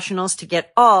professionals to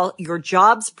get all your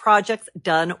jobs projects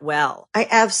done well. I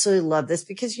absolutely love this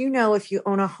because, if you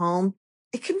own a home,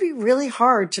 it can be really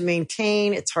hard to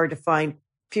maintain. It's hard to find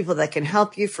people that can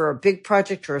help you for a big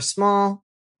project or a small.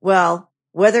 Well,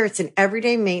 whether it's in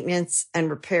everyday maintenance and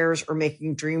repairs or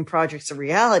making dream projects a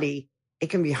reality, it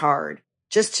can be hard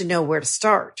just to know where to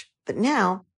start. But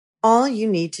now all you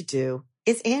need to do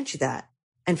is Angie that.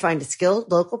 And find a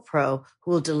skilled local pro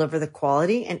who will deliver the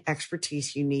quality and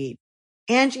expertise you need.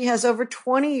 Angie has over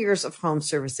 20 years of home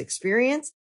service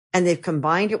experience, and they've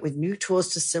combined it with new tools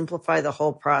to simplify the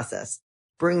whole process.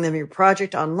 Bring them your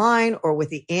project online or with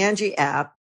the Angie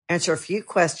app, answer a few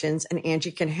questions, and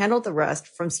Angie can handle the rest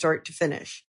from start to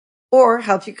finish. Or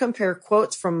help you compare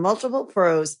quotes from multiple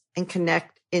pros and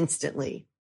connect instantly.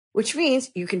 Which means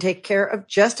you can take care of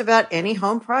just about any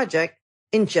home project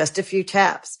in just a few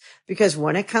taps. Because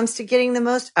when it comes to getting the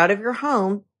most out of your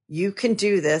home, you can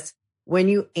do this when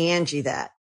you Angie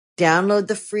that. Download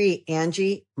the free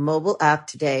Angie mobile app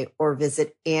today or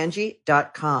visit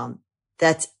Angie.com.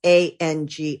 That's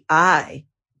ANGI.com.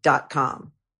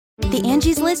 The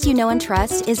Angie's List you know and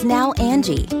trust is now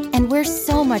Angie, and we're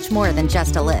so much more than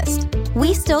just a list.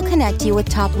 We still connect you with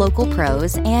top local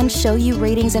pros and show you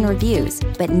ratings and reviews,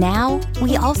 but now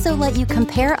we also let you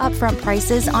compare upfront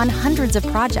prices on hundreds of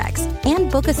projects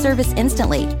and book a service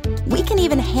instantly. We can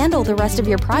even handle the rest of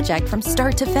your project from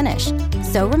start to finish.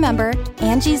 So remember,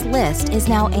 Angie's List is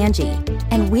now Angie,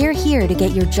 and we're here to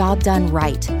get your job done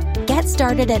right. Get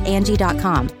started at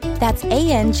Angie.com. That's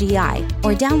ANGI,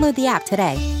 or download the app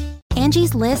today.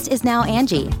 Angie's List is now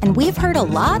Angie, and we've heard a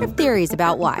lot of theories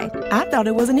about why. I thought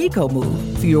it was an eco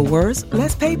move. Fewer words,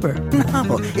 less paper.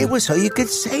 No, it was so you could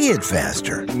say it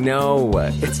faster. No,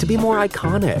 it's to be more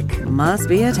iconic. Must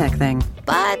be a tech thing.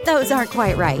 But those aren't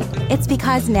quite right. It's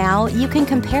because now you can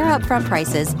compare upfront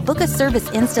prices, book a service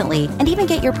instantly, and even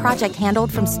get your project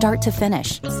handled from start to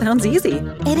finish. Sounds easy.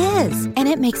 It is, and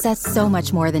it makes us so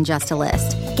much more than just a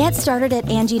list. Get started at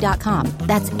Angie.com.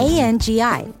 That's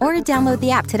ANGI, or download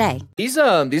the app today. These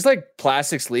like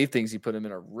plastic sleeve things you put them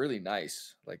in are really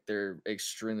nice. Like they're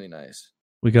extremely nice.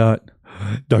 We got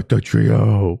Dr.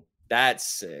 Trio. That's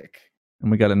sick. And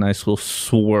we got a nice little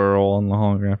swirl on the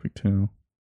holographic too.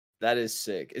 That is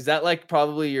sick. Is that like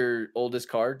probably your oldest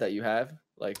card that you have?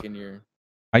 Like in your...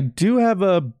 I do have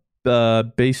a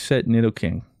base set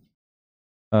Nidoking.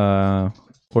 Or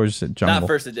is it Jungle? Not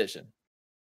first edition.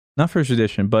 Not first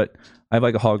edition, but I have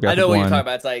like a holographic one. I know what you're talking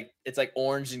about. It's like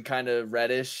orange and kind of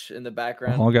reddish in the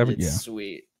background. Holographic, it's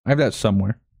sweet. I have that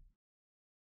somewhere.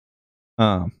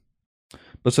 But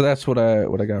so that's what I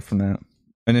got from that.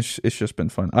 And it's just been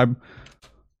fun.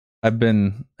 I've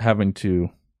been having to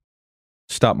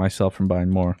stop myself from buying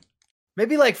more.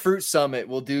 Maybe like Fruit Summit,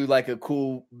 we'll do like a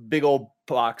cool big old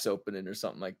box opening or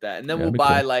something like that, and then we'll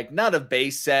buy like not a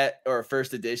base set or a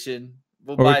first edition.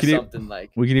 We'll buy something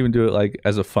like we can even do it like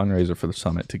as a fundraiser for the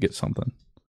summit to get something.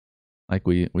 Like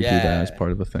we do that as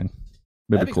part of the thing.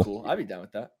 That'd be cool. I'd be down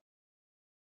with that.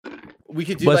 We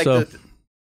could do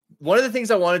one of the things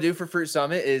I want to do for Fruit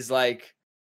Summit is like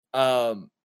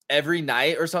every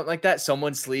night or something like that,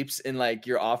 someone sleeps in like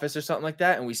your office or something like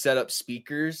that, and we set up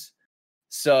speakers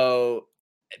so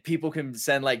people can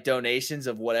send like donations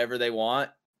of whatever they want,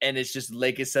 and it's just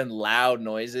they can send loud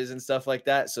noises and stuff like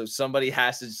that. So somebody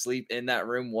has to sleep in that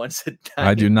room once a night.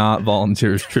 I do not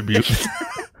volunteer as tribute.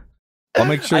 I'll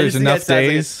make sure there's enough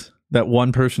days that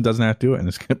one person doesn't have to do it, and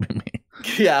it's gonna be me.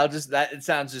 Yeah, it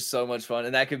sounds just so much fun,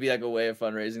 and that could be like a way of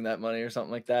fundraising that money or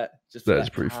something like that. Just that is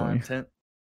pretty content. Funny.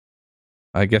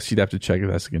 I guess you'd have to check if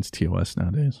that's against TOS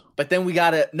nowadays. But then we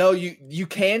gotta you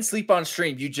can sleep on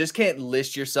stream. You just can't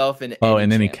list yourself in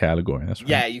any category. That's right.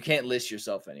 Yeah, you can't list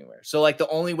yourself anywhere. So like the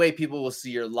only way people will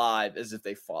see your live is if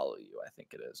they follow you. I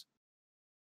think it is.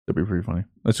 That'd be pretty funny.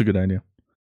 That's a good idea.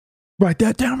 Write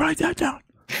that down.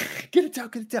 Get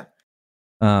it down.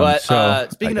 But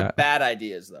speaking of bad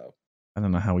ideas, though, I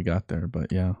don't know how we got there,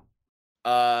 but yeah.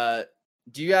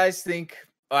 Do you guys think?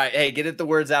 All right, hey, get the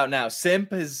words out now.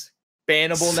 Simp is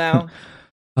bannable now.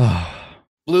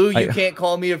 Blue, you can't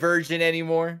call me a virgin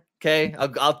anymore. Okay,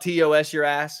 I'll TOS your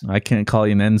ass. I can't call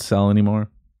you an incel anymore.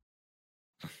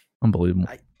 Unbelievable.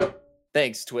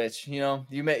 Thanks, Twitch.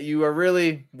 You are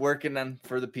really working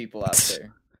for the people out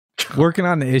there. Working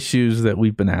on the issues that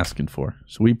we've been asking for,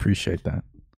 so we appreciate that.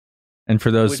 And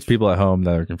for those people at home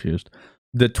that are confused,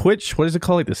 the Twitch, what is it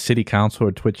called? Like the city council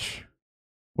or Twitch,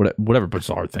 whatever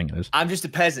bizarre thing it is. I'm just a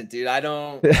peasant, dude. I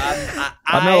don't.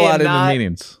 I'm not allowed in the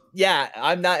meetings. Yeah,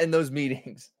 I'm not in those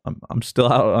meetings. I'm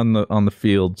still out on the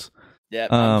fields. Yeah,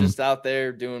 I'm just out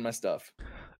there doing my stuff.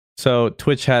 So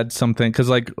Twitch had something because,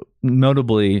 like,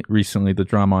 notably recently, the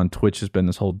drama on Twitch has been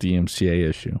this whole DMCA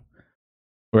issue,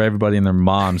 where everybody and their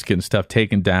moms getting stuff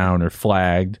taken down or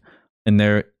flagged,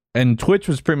 and Twitch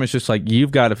was pretty much just like,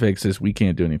 you've got to fix this. We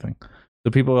can't do anything.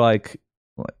 So people are like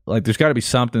there's got to be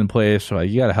something in place. So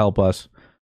you got to help us.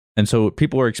 And so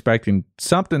people were expecting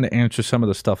something to answer some of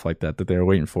the stuff like that they were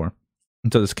waiting for.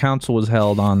 And so this council was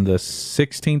held on the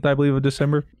 16th, I believe, of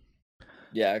December.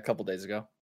 Yeah, a couple days ago.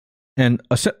 And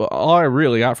all I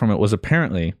really got from it was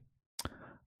apparently,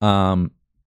 starting,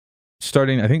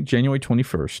 I think, January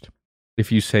 21st,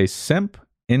 if you say simp,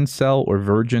 incel, or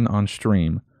virgin on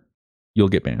stream, you'll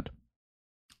get banned.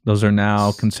 Those are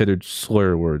now considered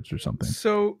slur words or something.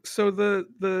 So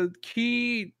the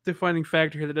key defining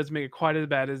factor here that doesn't make it quite as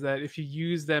bad is that if you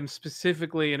use them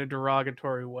specifically in a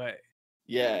derogatory way.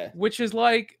 Yeah. Which is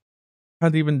like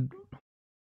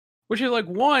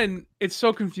one, it's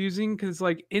so confusing because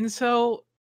like incel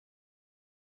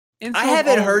I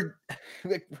haven't heard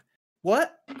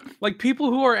what? Like people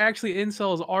who are actually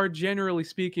incels are generally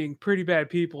speaking pretty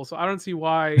bad people. So I don't see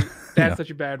why that's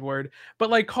such a bad word. But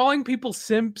like calling people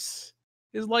simps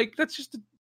is like, that's just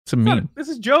it's a meme. This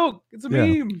is a joke. It's a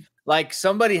meme. Like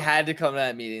somebody had to come to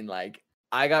that meeting. Like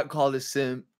I got called a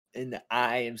simp and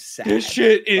I am sad. This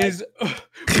shit is,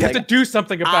 we have to do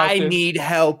something about this. I need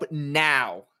help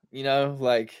now.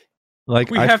 Like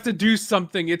we have to do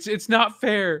something. It's not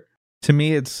fair. To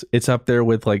me, it's up there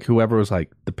with like whoever was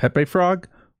like the Pepe Frog,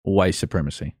 white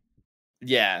supremacy.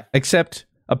 Yeah. Except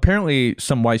apparently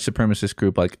some white supremacist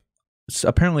group like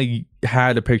apparently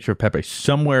had a picture of Pepe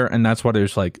somewhere, and that's why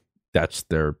there's like that's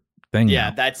their thing.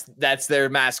 Yeah, now. that's their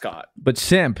mascot. But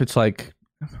simp, it's like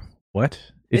what?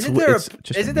 Isn't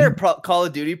there a Call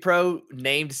of Duty pro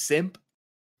named Simp?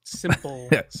 Simple.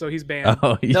 So he's banned.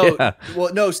 Oh yeah.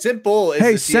 No, Simple is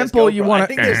hey, Simple, you want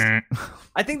to?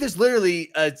 I think there's literally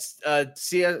a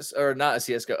CS or not a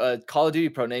CS:GO, a Call of Duty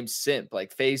pro named Simp,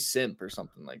 like FaZe Simp or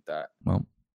something like that. Well,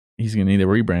 he's gonna need a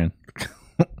rebrand,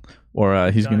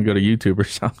 or he's gonna go to YouTube or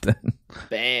something.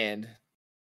 Banned.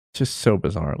 Just so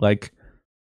bizarre. Like,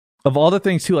 of all the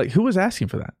things too, like who was asking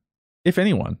for that, if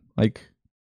anyone? Like,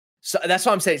 so that's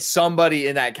what I'm saying. Somebody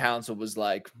in that council was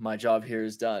like, "My job here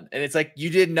is done," and it's like you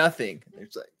did nothing.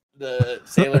 It's like the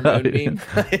Sailor Moon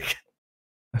meme.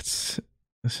 It's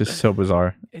just so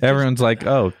bizarre. It's Everyone's like,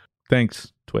 "Oh,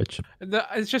 thanks, Twitch."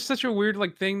 It's just such a weird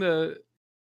thing to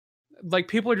like.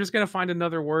 People are just gonna find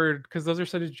another word because those are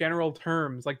such general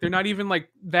terms. Like they're not even like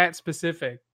that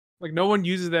specific. Like no one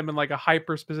uses them in like a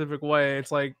hyper specific way.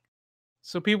 It's like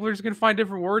so people are just gonna find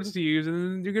different words to use, and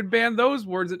then you're gonna ban those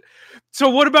words. So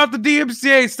what about the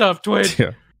DMCA stuff, Twitch?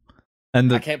 Yeah.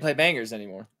 And I can't play bangers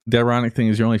anymore. The ironic thing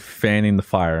is you're only fanning the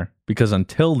fire because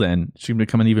until then, it's going to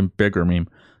become an even bigger meme.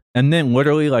 And then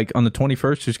literally like on the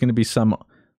 21st, there's going to be some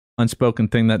unspoken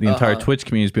thing that the entire Twitch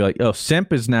community is be like, oh,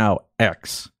 simp is now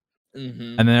X.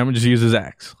 And then everyone just uses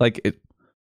X. Like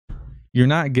you're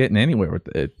not getting anywhere with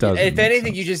it. If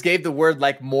anything, you just gave the word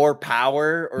like more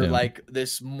power or like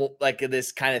this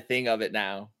kind of thing of it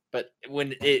now. But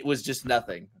when it was just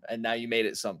nothing and now you made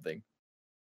it something.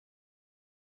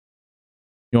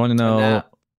 You want to know?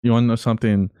 You want to know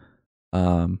something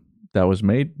that was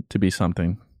made to be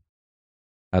something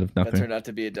out of nothing? That turned out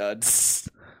to be a dud.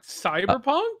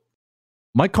 Cyberpunk?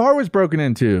 My car was broken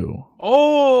into.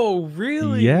 Oh,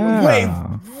 really? Yeah. Wait,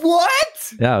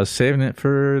 what? Yeah, I was saving it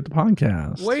for the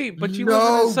podcast. Wait, but you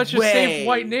live in such a safe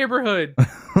white neighborhood.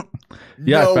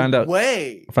 Yeah, I found out.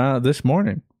 I found out this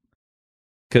morning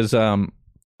because I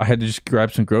had to just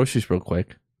grab some groceries real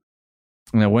quick,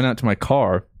 and I went out to my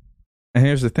car. And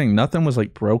here's the thing, nothing was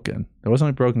like broken. There wasn't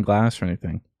like broken glass or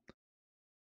anything.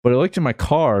 But I looked in my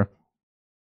car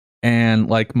and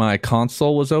like my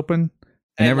console was open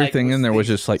and everything in there was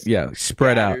just like,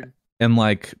 spread out. And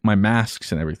like my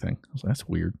masks and everything. I was like, that's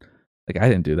weird. Like I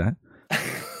didn't do that.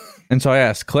 And so I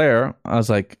asked Claire, I was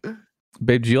like,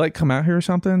 babe, did you like come out here or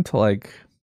something to like,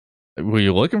 were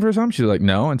you looking for something? She's like,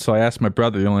 no. And so I asked my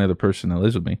brother, the only other person that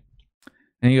lives with me.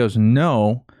 And he goes,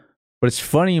 no. But it's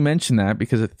funny you mention that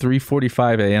because at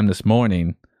 3:45 a.m. this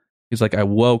morning, he's like, I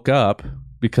woke up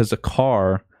because the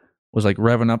car was like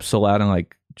revving up so loud and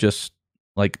like just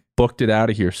like booked it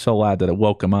out of here so loud that it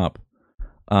woke him up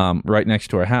right next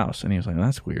to our house. And he was like,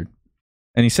 that's weird.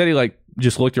 And he said he like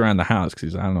just looked around the house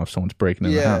because I don't know if someone's breaking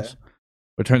in the house.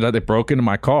 But it turns out they broke into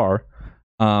my car.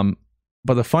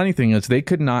 But the funny thing is they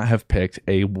could not have picked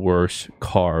a worse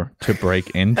car to break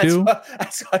into.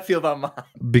 That's how I feel about mine.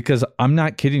 Because I'm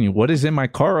not kidding you. What is in my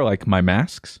car? Like my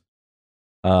masks,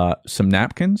 some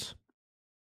napkins,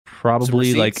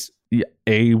 probably like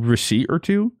a receipt or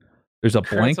two. There's a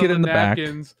blanket in the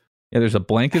napkins. Back. Yeah, there's a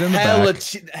blanket in the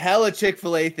back. Hella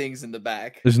Chick-fil-A things in the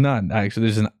back. There's none, actually.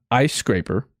 There's an ice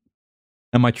scraper.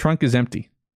 And my trunk is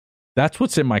empty. That's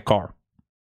what's in my car.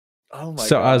 Oh my God.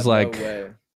 So I was like... No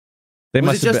way.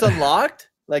 Was it just unlocked?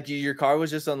 Like your car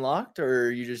was just unlocked,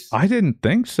 or you just? I didn't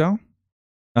think so.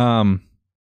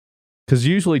 Because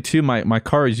usually too, my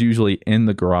car is usually in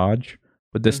the garage,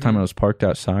 but this time it was parked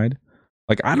outside.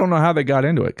 Like I don't know how they got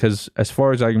into it. Because as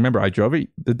far as I remember, I drove it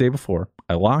the day before.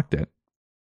 I locked it,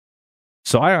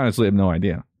 so I honestly have no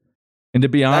idea. And to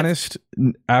be honest,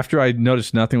 after I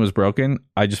noticed nothing was broken,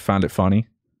 I just found it funny.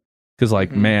 Because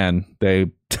like, man,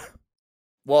 they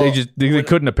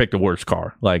couldn't have picked a worse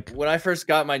car. Like when I first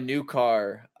got my new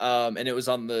car, and it was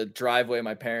on the driveway of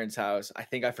my parents' house, I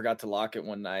think I forgot to lock it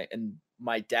one night, and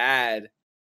my dad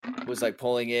was like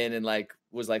pulling in and like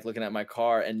was like looking at my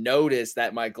car and noticed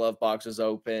that my glove box was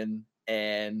open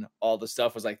and all the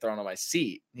stuff was like thrown on my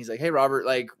seat. And he's like, "Hey Robert,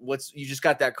 like you just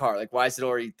got that car? Like why is it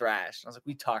already thrashed?" And I was like,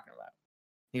 "What are you talking about?"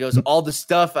 He goes, "All the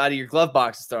stuff out of your glove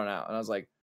box is thrown out." And I was like,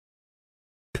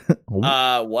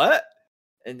 what?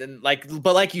 And then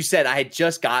but like you said, I had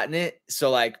just gotten it. So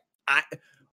like,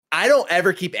 I don't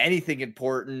ever keep anything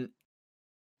important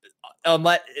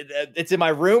unless it's in my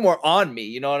room or on me.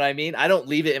 You know what I mean? I don't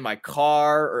leave it in my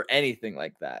car or anything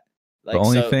like that. Like, the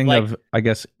only thing of, I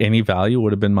guess, any value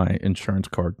would have been my insurance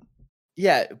card.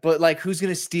 Yeah. But like, who's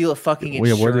going to steal a fucking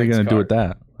insurance what are they going to do with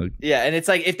that? Like, yeah. And it's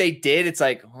like, if they did, it's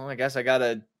like, well, I guess I got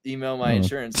to email my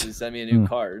insurance to send me a new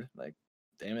card. Like,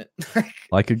 damn it.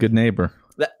 Like a good neighbor.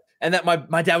 And that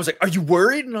my dad was like, "Are you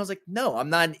worried?" And I was like, "No, I'm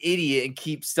not an idiot and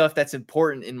keep stuff that's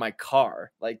important in my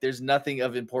car. Like there's nothing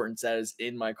of importance that is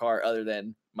in my car other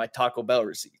than my Taco Bell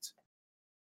receipts."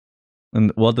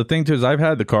 And well, the thing too is I've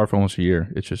had the car for almost a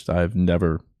year. It's just I've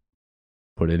never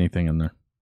put anything in there.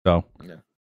 So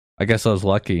I guess I was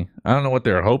lucky. I don't know what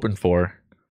they were hoping for,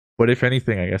 but if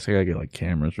anything, I guess I gotta get like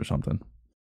cameras or something.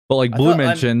 But like Blue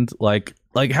mentioned, like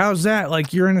how's that?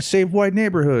 Like you're in a safe white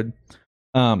neighborhood.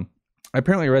 I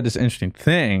apparently read this interesting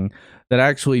thing that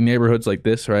actually neighborhoods like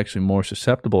this are actually more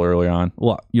susceptible early on.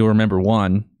 Well, you'll remember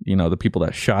one, the people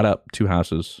that shot up 2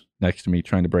 houses next to me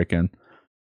trying to break in.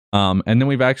 And then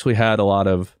we've actually had a lot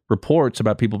of reports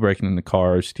about people breaking into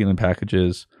cars, stealing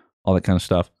packages, all that kind of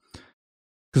stuff.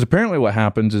 Because apparently what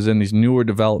happens is in these newer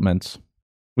developments,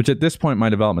 which at this point my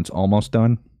development's almost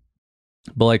done,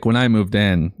 but like when I moved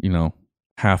in, you know,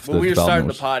 half when the we were starting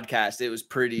development the podcast, it was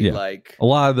pretty like a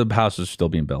lot of the houses are still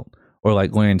being built, or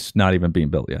like land's not even being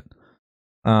built yet.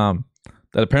 That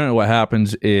apparently what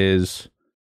happens is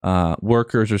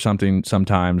workers or something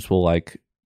sometimes will like,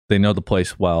 they know the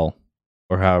place well,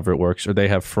 or however it works, or they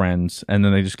have friends, and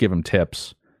then they just give them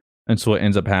tips. And so what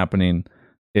ends up happening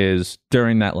is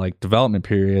during that like development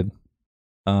period,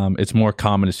 it's more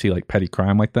common to see like petty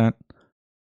crime like that.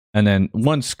 And then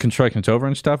once construction's over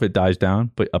and stuff, it dies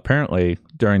down. But apparently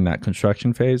during that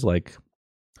construction phase, like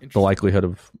the likelihood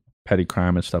of petty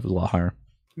crime and stuff is a lot higher.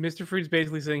 Mr. Freed's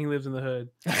basically saying he lives in the hood.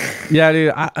 Yeah,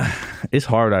 dude, it's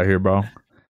hard out here, bro.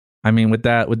 I mean, with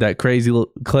that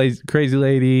crazy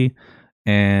lady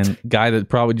and guy that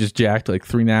probably just jacked like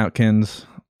 3 napkins,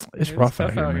 it's rough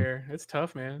tough out here. It's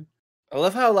tough, man. I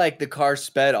love how like the car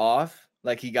sped off,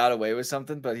 like he got away with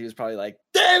something, but he was probably like,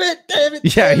 damn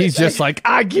it. Yeah, he's just like,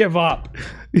 I give up.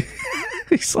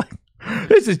 He's like,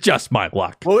 this is just my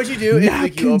luck. What would you do if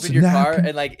like you opened your car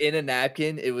and like in a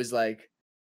napkin it was like,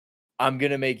 I'm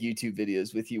gonna make YouTube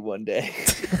videos with you one day?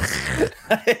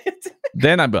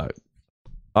 Then I'd be like,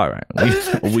 all right,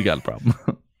 we got a problem.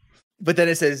 But then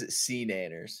it says C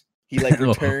Nanners. He like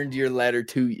returned your letter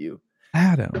to you.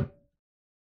 Adam.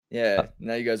 Yeah,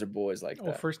 now you guys are boys like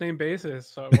that. First name basis.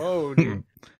 So, whoa, dude.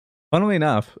 Funnily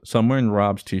enough, so I'm wearing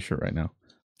Rob's t-shirt right now.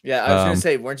 Yeah, I was gonna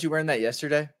say, weren't you wearing that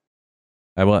yesterday?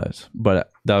 I was, but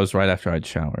that was right after I'd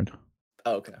showered.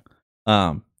 Oh, okay.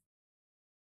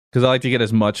 Because I like to get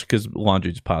as much, because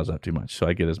laundry just piles up too much, so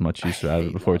I get as much use out of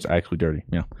it before it's actually dirty.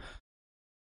 Yeah.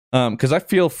 Because I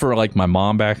feel for like my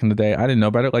mom back in the day, I didn't know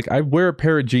about it. Like I'd wear a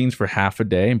pair of jeans for half a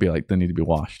day and be like, they need to be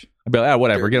washed. I'd be like,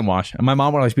 whatever, get them washed. And my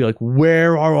mom would always be like,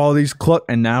 where are all these clothes?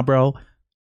 And now, bro,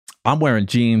 I'm wearing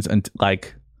jeans and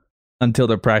like until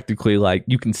they're practically like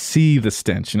you can see the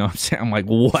stench. You know what I'm saying? I'm like,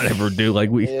 whatever, dude. Like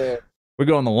we're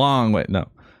going the long way. No.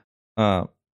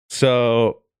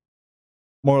 So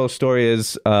moral of the story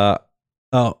is, I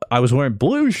was wearing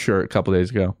Blue's shirt a couple days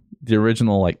ago, the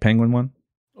original like penguin one.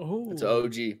 Oh, it's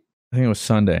OG. I think it was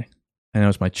Sunday, and it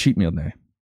was my cheat meal day.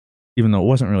 Even though it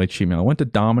wasn't really a cheat meal, I went to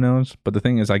Domino's. But the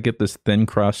thing is, I get this thin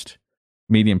crust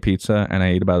medium pizza, and I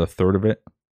ate about a third of it,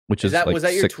 which is that like was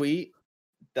that your tweet?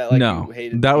 That like no, you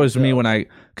hated that was pizza? me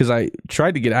because I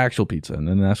tried to get actual pizza, and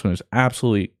then that's when it was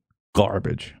absolutely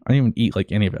garbage. I didn't even eat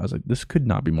like any of it. I was like, this could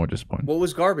not be more disappointing. What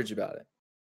was garbage about it,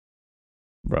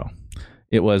 bro?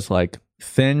 It was like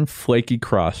thin, flaky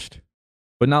crust.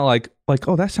 But not like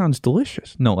oh, that sounds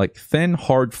delicious. No, like thin,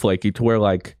 hard, flaky to where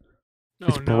like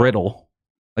it's brittle.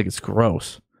 Like it's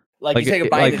gross. Like you take a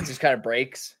bite and it just kind of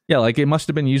breaks. Yeah, like it must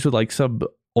have been used with like some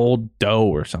old dough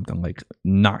or something. Like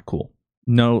not cool.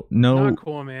 No, not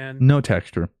cool, man. No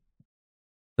texture.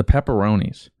 The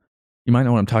pepperonis, you might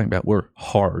know what I'm talking about, were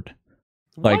hard.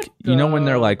 Like you know when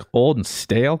they're like old and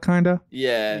stale, kind of.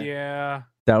 Yeah.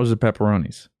 That was the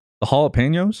pepperonis. The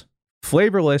jalapenos,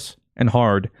 flavorless and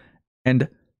hard. And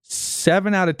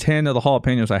 7 out of 10 of the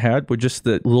jalapenos I had were just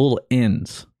the little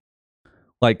ends.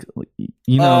 Like,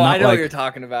 you know, I not know like, what you're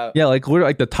talking about. Yeah, like literally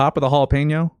like the top of the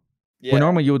jalapeno. Yeah. Where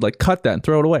normally you would like cut that and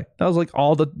throw it away. That was like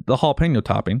all the jalapeno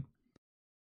topping.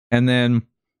 And then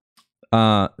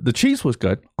the cheese was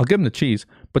good. I'll give them the cheese.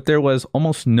 But there was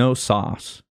almost no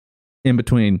sauce in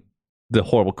between the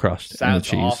horrible crust and the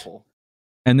cheese. Awful.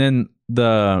 And then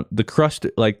the crust,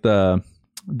 like the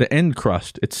end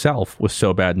crust itself was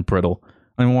so bad and brittle.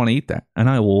 I didn't want to eat that. And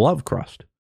I love crust.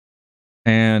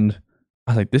 And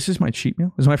I was like, this is my cheat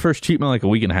meal. This is my first cheat meal in like a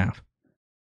week and a half.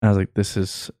 And I was like,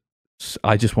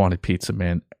 I just wanted pizza,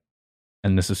 man.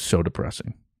 And this is so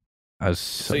depressing. I was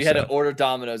so you had to order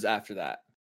Domino's after that.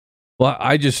 Well,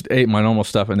 I just ate my normal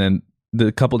stuff. And then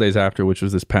the couple days after, which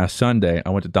was this past Sunday, I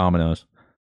went to Domino's.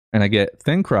 And I get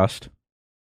thin crust.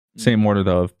 Same order,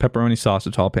 though, of pepperoni,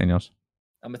 sausage, jalapenos.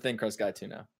 I'm a thin crust guy, too,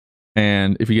 now.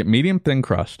 And if you get medium thin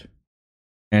crust,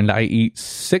 and I eat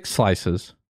 6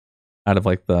 slices out of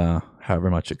like the however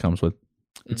much it comes with,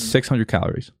 it's 600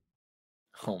 calories.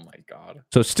 Oh, my God.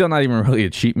 So it's still not even really a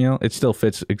cheat meal. It still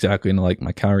fits exactly into like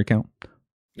my calorie count.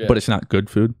 Yeah. But it's not good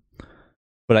food.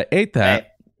 But I ate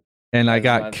that, and I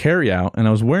got carry out, and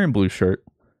I was wearing Blue shirt.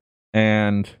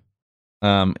 And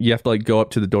you have to like go up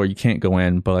to the door. You can't go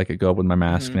in, but like I go up with my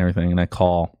mask and everything, and I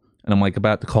call. And I'm like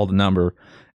about to call the number,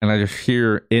 and I just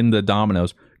hear in the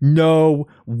Domino's, no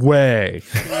way.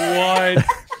 What?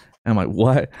 I'm like,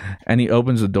 what? And he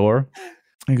opens the door, and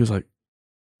he goes like,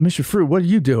 Mr. Fruit, what are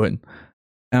you doing?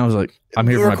 And I was like, I'm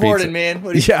here for my pizza. Man.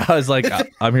 Yeah, I was like,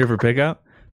 I'm here for pickup.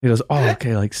 He goes, oh,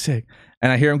 okay, like sick.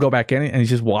 And I hear him go back in, and he's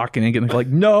just walking in, getting like,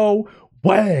 no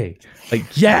way. Like,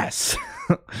 yes.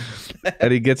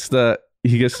 And he gets the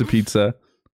pizza,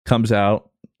 comes out.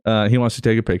 He wants to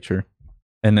take a picture.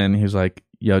 And then he's like,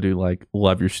 yo, dude, like,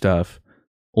 love your stuff.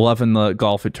 Loving the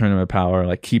golf at Tournament of Power.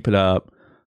 Like, keep it up.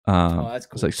 That's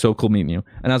cool. It's like so cool meeting you.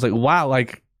 And I was like, wow,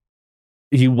 like,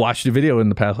 he watched a video in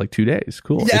the past like 2 days.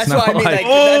 Cool. Yeah, it's that's not what I mean. like,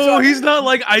 Like, he's not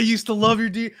like I used to love your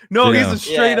No, Yeah. he's a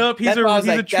straight up. He's a true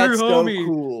that's homie. So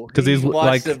cool. 'Cause he's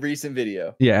watched like- a recent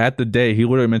video. yeah, at the day, he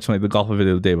literally mentioned like the golf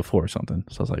video the day before or something.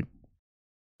 So I was like,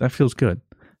 that feels good.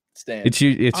 Stan. It's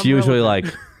I'm usually like,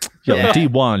 relevant. yo, Yeah.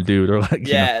 D1, dude, or like,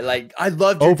 yeah, like I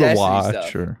loved your Destiny Overwatch,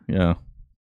 stuff. or yeah.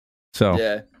 So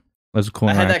Yeah, that's a cool.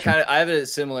 I had that interaction. kind of. I have a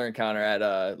similar encounter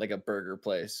at like a burger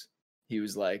place. He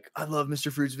was like, "I love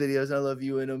Mr. Fruit's videos. And I love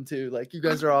you in them too. Like you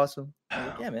guys are awesome." I'm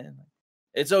like, yeah, man.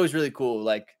 It's always really cool,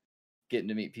 like getting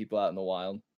to meet people out in the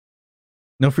wild.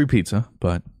 No free pizza,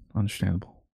 but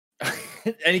understandable.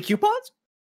 Any coupons?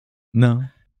 No.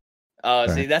 Oh,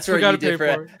 Sorry. see, that's We where gotta you pay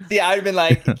different. for it. See, I'd have been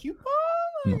like, coupon.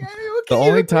 No. Like, okay, The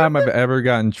only you're time I've perfect. ever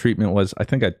gotten treatment was, I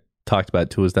think I talked about it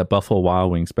too, was that Buffalo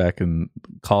Wild Wings back in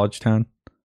College Town.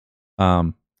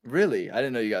 Really, I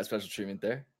didn't know you got special treatment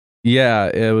there. Yeah,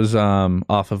 it was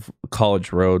off of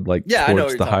College Road, like Yeah, I know what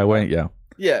towards you're the talking highway. about.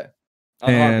 Yeah. Yeah,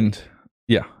 on Harmony. And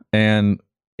yeah, and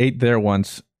ate there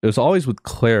once. It was always with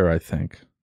Claire, I think.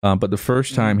 But the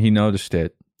first time he noticed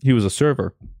it, he was a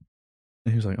server.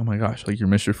 And he was like, "Oh my gosh, like you're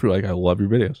Mr. Fruit, like I love your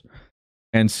videos."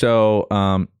 And so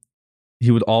he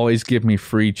would always give me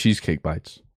free cheesecake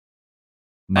bites.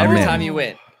 every man. time you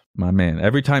went, My man.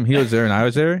 Every time he was there and I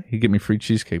was there, he'd give me free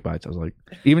cheesecake bites. I was like,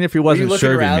 even if he you wasn't looking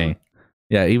serving around? me.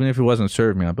 Yeah, even if he wasn't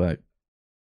serving me, I'd be like,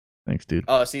 thanks, dude.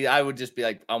 oh, see, I would just be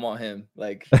like, I want him,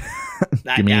 like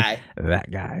that Give me guy. that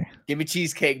guy. Give me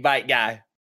cheesecake bite guy.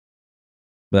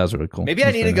 That was really cool. Maybe I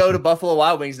That's need to very go nice. to Buffalo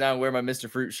Wild Wings now and wear my Mr.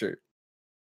 Fruit shirt.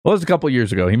 Well, it was a couple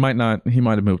years ago. He might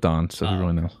have moved on, so who Oh.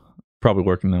 really knows? Probably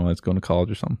working now, let's going to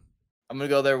college or something. I'm gonna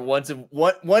go there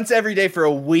once every day for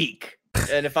a week,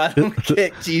 and if I don't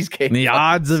get cheesecake, The bites-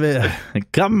 odds of it.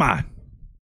 Come on.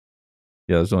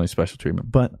 Yeah, there's only special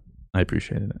treatment, but I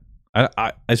appreciated it.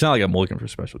 I it's not like I'm looking for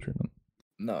special treatment.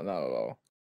 no, not at all.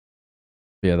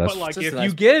 Yeah, that's But like, just if a nice-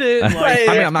 you get it, like, Right,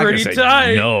 I mean, I'm not gonna pretty say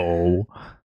tight. no.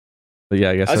 But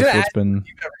yeah, I guess I was that's gonna what's ask been.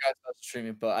 You never got special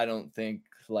treatment, but I don't think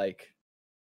like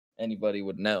anybody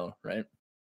would know, right?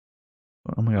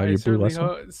 Oh my god, I you're blue certainly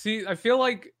lesson. see. I feel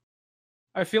like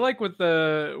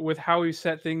with how we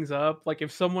set things up, like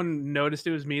if someone noticed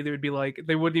it was me, they would be like,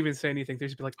 they wouldn't even say anything. They'd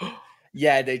just be like,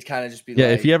 Yeah, they'd kind of just be Yeah,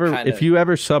 like, if you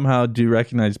ever somehow do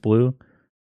recognize blue,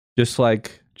 just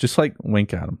like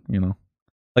wink at him, you know.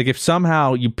 Like if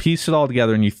somehow you piece it all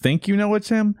together and you think you know it's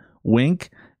him, wink,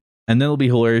 and then it'll be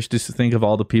hilarious just to think of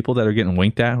all the people that are getting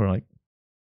winked at. We're like,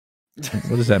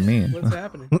 what does that mean? "What's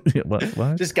happening?" Yeah,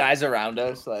 what? just guys around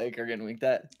us like are getting winked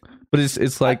at. But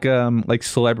it's like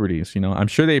celebrities, you know. I'm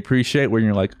sure they appreciate when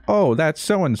you're like, oh, that's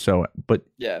so and so, but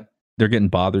Yeah, they're getting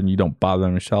bothered and you don't bother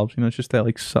them yourselves. You know, it's just that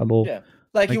like subtle, yeah.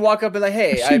 Like you Like, walk up and like,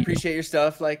 hey, I I see you. appreciate your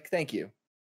stuff. Like, thank you.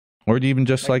 or even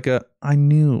just like a, I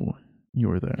knew you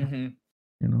were there. Mm-hmm.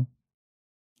 You know,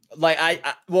 Like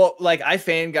I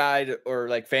fan guide or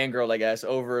like fangirl, I guess,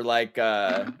 over like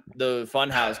the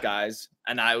Funhouse guys,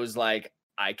 and I was like,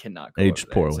 I cannot go Aged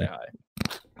over there and poorly.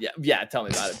 say hi. Yeah, tell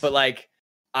me about it. But like,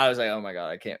 I was like, oh my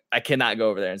god, I cannot go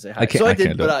over there and say hi. I can't- So I I did,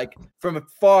 can't do but it. like from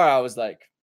afar, I was like,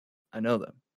 I know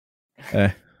them.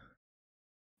 eh.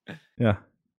 Yeah,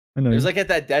 I know. It was you. like at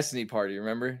that Destiny party,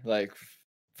 remember? Like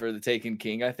for the Taken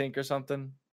King, I think, or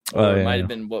something. Oh, Or it yeah, might yeah. have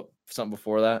been something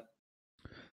before that.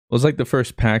 It was like the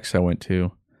first PAX I went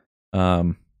to,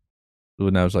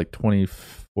 when I was like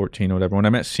 2014 or whatever. When I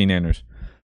met Sea Nanners,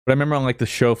 but I remember on like the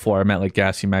show floor, I met like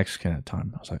Gassy Mexican at the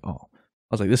time. I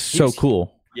was like, this is so He's-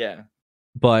 cool. Yeah.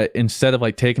 But instead of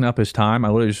like taking up his time, I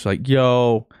literally just like,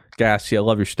 yo, Gassy, I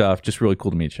love your stuff. Just really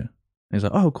cool to meet you. And he's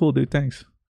like, oh, cool, dude, thanks.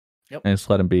 Yep. And just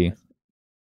let him be.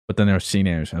 But then there was Sea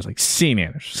Nanners, and I was like, Sea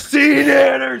Nanners. "Sea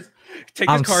Nanners, take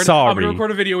I'm this card. I'm sorry. gonna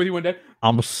record a video with you one day."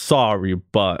 I'm sorry,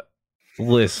 but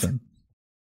listen.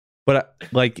 But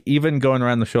like even going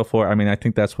around the show floor, I mean, I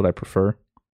think that's what I prefer.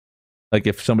 Like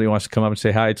if somebody wants to come up and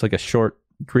say hi, it's like a short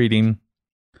greeting.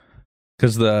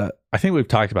 Because I think we've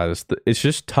talked about this. It's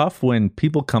just tough when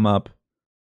people come up,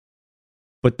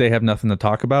 but they have nothing to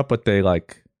talk about. But they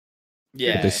like,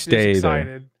 Yeah. they Just stay there.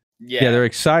 excited. Yeah, they're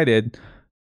excited,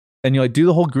 and you like do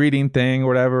the whole greeting thing or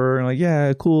whatever, and like,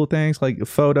 yeah, cool, thanks, like a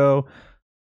photo.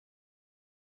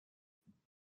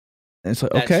 And it's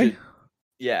like, That okay. should-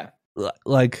 yeah.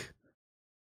 Like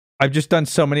I've just done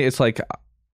so many. It's like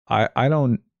I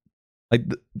don't like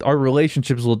our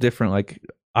relationship is a little different. Like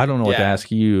I don't know what to Yeah.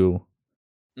 ask you.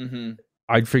 Mm-hmm.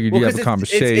 I figured you have a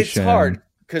conversation. It's hard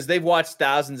because they've watched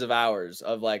thousands of hours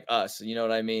of like us. You know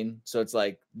what I mean? So it's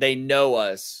like they know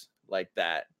us like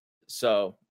that.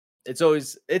 So it's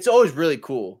always really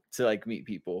cool to like meet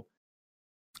people.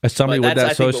 As somebody with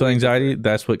that social anxiety,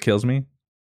 that's what kills me.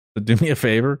 So do me a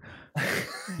favor.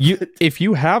 If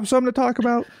you have something to talk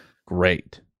about,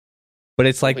 great. But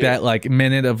it's like that like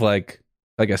minute of like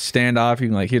a standoff. You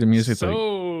can like hear the music. It's like,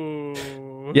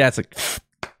 yeah, it's like,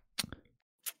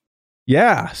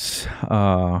 yes.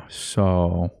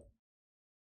 So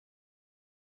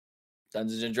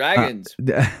Dungeons and Dragons.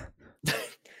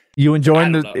 You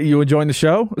enjoying the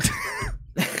show?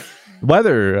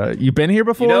 Whether you've been here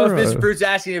before, you know, if Mr. Fruit's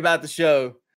asking about the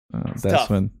show, that's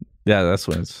tough. when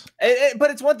it's.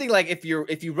 But it's one thing like if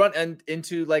you run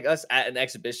into like us at an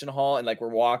exhibition hall and like we're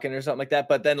walking or something like that.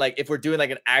 But then like if we're doing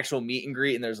like an actual meet and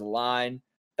greet and there's a line,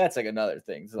 that's like another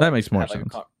thing. So, like, that makes more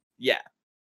sense. Yeah,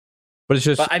 but it's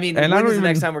just. But I mean, when is the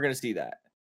next time we're gonna see that?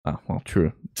 Oh well,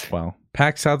 true. Wow,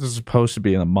 PAX South is supposed to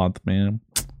be in a month, man.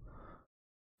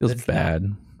 Feels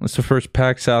bad. It's the first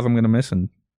PAX South I'm gonna miss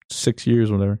in 6 years,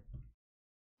 or whatever.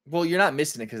 Well, you're not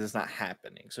missing it because it's not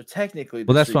happening. So technically,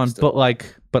 well, that's fun.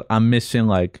 But I'm missing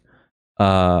like,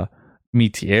 Mitieres,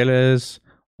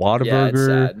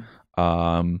 Whataburger,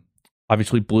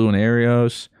 obviously Blue and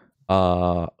Arios.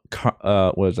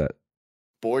 What is that?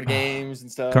 Board games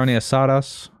and stuff. Carne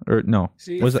asadas, or no?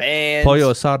 Was it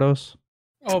Pollo asados?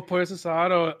 Oh, Pollo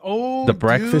asado. Oh, the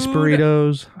breakfast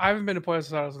burritos. I haven't been to Pollo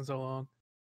asados in so long.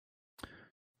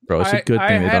 Bro, it's a good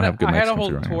thing they don't have good I had a Mexicans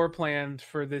whole around tour here. planned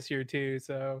for this year too,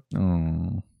 so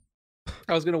Oh.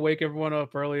 I was gonna wake everyone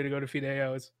up early to go to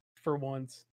Fideos for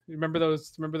once. Remember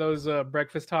those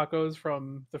breakfast tacos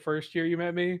from the first year you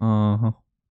met me? Uh-huh.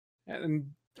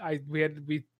 And I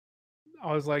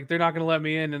was like, they're not gonna let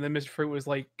me in, and then Mr. Fruit was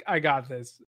like, I got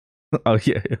this. Oh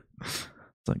yeah. It's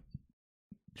like,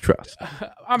 trust.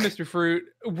 I'm Mr. Fruit.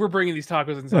 We're bringing these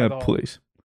tacos inside the hall. Please.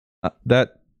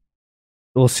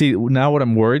 We'll see. Now what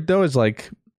I'm worried though is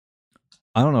like,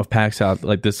 I don't know if PAX South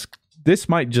like this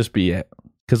might just be it,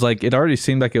 because like it already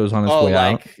seemed like it was on its way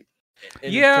out.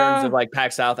 In terms of like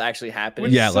PAX South actually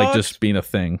happening. Yeah, like just being a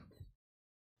thing.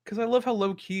 Because I love how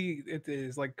low key it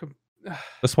is. Like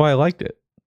that's why I liked it.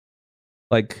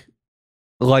 Like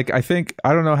I think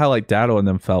I don't know how like Dado and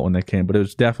them felt when they came, but it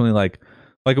was definitely like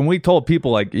when we told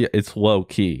people like it's low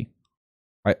key.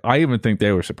 I even think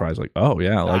they were surprised, like, oh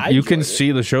yeah, like you can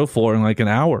see the show floor in like an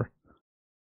hour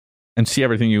and see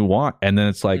everything you want, and then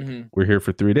it's like we're here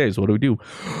for 3 days. What do we do?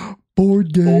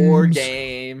 Board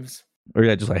games. Or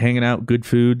yeah, just like hanging out, good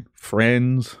food,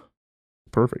 friends.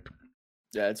 Perfect.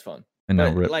 Yeah, it's fun. And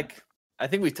now like I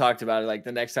think we talked about it. Like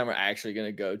the next time we're actually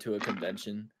gonna go to a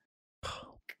convention,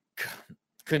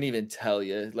 couldn't even tell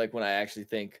you. Like when I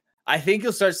think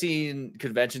you'll start seeing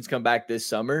conventions come back this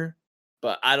summer.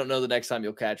 But I don't know the next time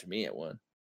you'll catch me at one.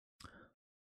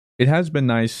 It has been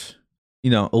nice,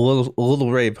 you know, a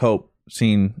little ray of hope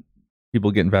seeing people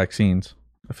getting vaccines.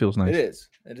 It feels nice.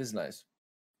 It is nice.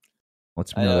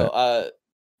 I know.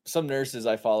 Some nurses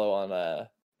I follow on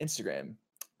Instagram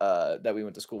that we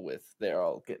went to school with, they're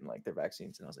all getting like their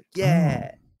vaccines, and I was like,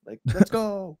 yeah, like let's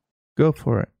go, go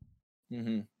for it.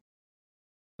 Mm-hmm.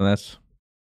 So that's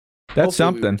hopefully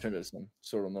something. We return to some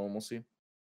sort of normalcy.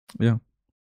 Yeah.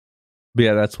 But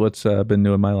yeah, that's what's been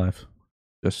new in my life.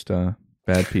 Just bad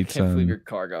pizza. I can't believe your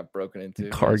car got broken into.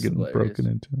 Car getting broken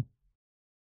into.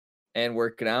 And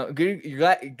working out.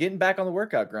 You're getting back on the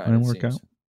workout grind. And work out.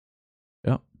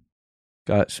 Yep.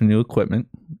 Got some new equipment.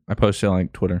 I posted on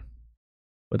like Twitter.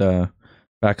 But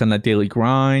back on that daily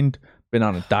grind. Been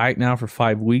on a diet now for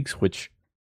 5 weeks, which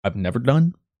I've never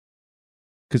done.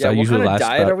 Because I usually last. What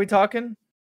kind of diet are we talking?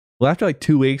 Well, after like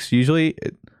 2 weeks, usually,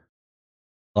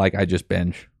 I just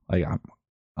binge. Like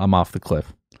I'm off the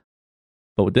cliff.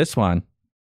 But with this one,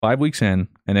 5 weeks in,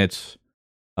 and it's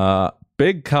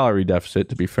big calorie deficit.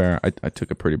 To be fair, I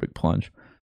took a pretty big plunge.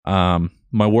 My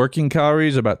working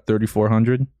calories about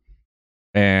 3,400,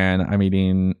 and I'm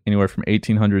eating anywhere from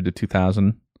 1,800 to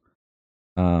 2,000,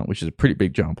 which is a pretty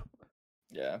big jump.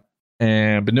 Yeah.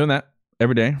 And I've been doing that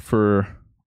every day for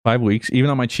 5 weeks. Even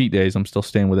on my cheat days, I'm still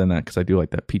staying within that because I do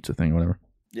like that pizza thing or whatever.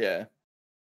 Yeah.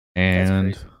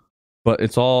 And but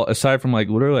it's all aside from like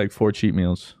literally like 4 cheat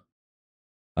meals.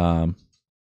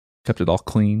 Kept it all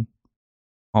clean,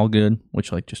 all good,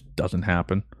 which like just doesn't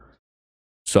happen.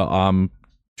 So I'm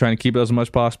trying to keep it as much as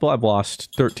possible. I've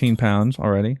lost 13 pounds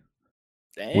already,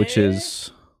 which is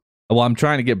I'm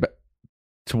trying to get back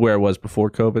to where it was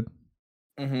before COVID.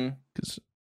 Because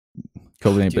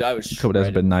COVID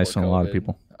hasn't been nice on a lot of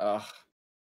people.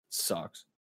 Sucks.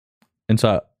 And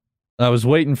so I was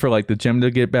waiting for like the gym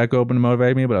to get back open to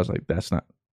motivate me, but I was like, that's not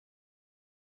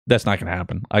gonna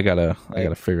happen. I gotta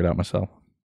figure it out myself.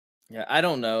 Yeah, I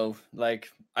don't know. Like,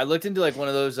 I looked into like one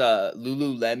of those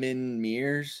Lululemon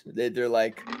mirrors. They're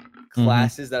like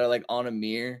classes that are like on a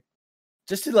mirror,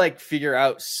 just to like figure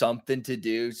out something to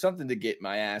do, something to get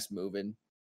my ass moving.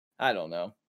 I don't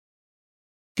know.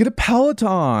 Get a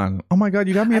Peloton. Oh my God,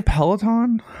 you got me a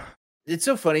Peloton? It's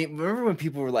so funny. Remember when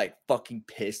people were like fucking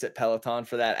pissed at Peloton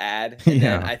for that ad? And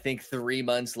then I think 3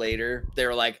 months later, they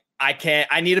were like,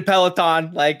 I need a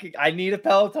Peloton. Like, I need a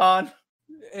Peloton.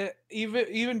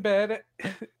 Even bad,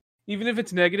 even if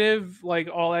it's negative, like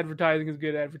all advertising is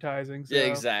good advertising. So. Yeah,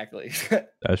 exactly.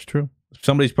 That's true.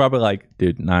 Somebody's probably like,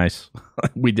 dude, nice.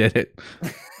 We did it.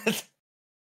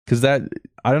 Because I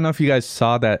don't know if you guys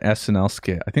saw that SNL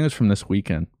skit. I think it was from this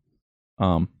weekend.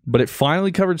 But it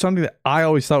finally covered something that I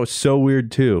always thought was so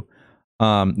weird too.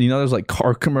 There's like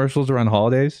car commercials around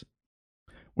holidays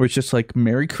where it's just like,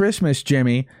 Merry Christmas,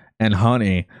 Jimmy and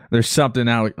honey. There's something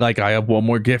out, like, I have one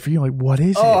more gift for you. Like, what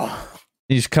is it?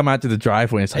 You just come out to the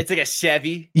driveway. And it's like a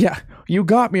Chevy. Yeah, you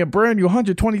got me a brand new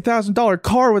 $120,000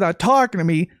 car without talking to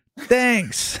me.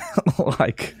 Thanks.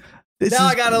 Like, this now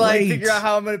is I gotta great. like figure out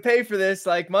how I'm gonna pay for this,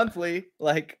 like monthly.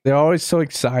 Like, they're always so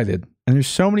excited, and there's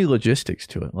so many logistics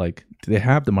to it. Like, do they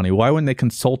have the money? Why wouldn't they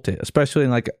consult it? Especially in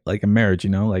like a marriage,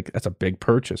 like that's a big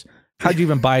purchase. How'd you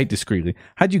even buy it discreetly?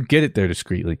 How'd you get it there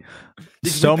discreetly?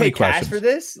 Did so you pay many cash questions for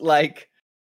this? Like,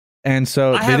 and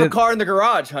so I have a car in the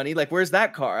garage, honey. Like, where's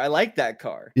that car? I like that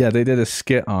car. Yeah, they did a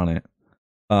skit on it,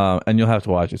 and you'll have to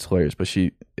watch. It's hilarious. But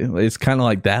it's kind of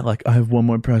like that. Like, I have one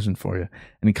more present for you,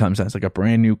 and he comes out. It's like a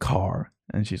brand new car,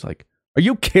 and she's like, "Are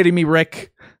you kidding me,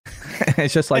 Rick?" And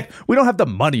it's just like, we don't have the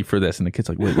money for this, and the kid's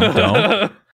like, "Wait, we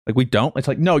don't." Like, we don't? It's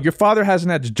like, no, your father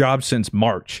hasn't had a job since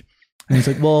March. And he's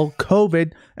like, well,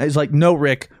 COVID. And he's like, no,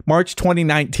 Rick, March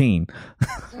 2019.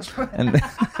 and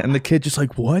the kid just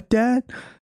like, what, Dad?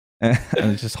 And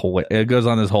it's just it goes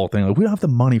on this whole thing. Like, we don't have the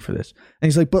money for this. And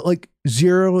he's like, but like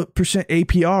 0%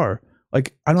 APR.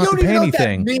 Like, I don't have to pay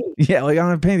anything. Yeah, like, I don't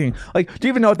have to pay anything. Like, do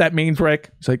you even know what that means, Rick?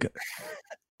 It's like,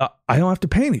 I don't have to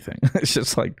pay anything. It's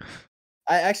just like,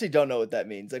 I actually don't know what that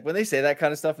means. Like, when they say that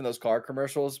kind of stuff in those car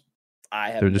commercials,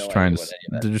 they're just trying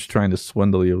to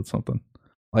swindle you with something.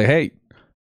 Like, hey, you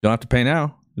don't have to pay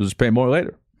now. You'll just pay more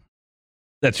later.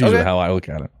 That's usually how I look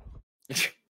at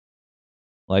it.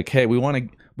 Like, hey, we want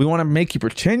to make you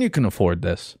pretend you can afford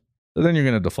this, so then you're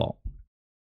going to default.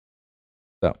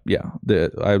 So yeah,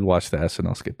 I watched the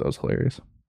SNL skit. That was hilarious.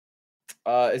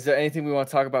 Is there anything we want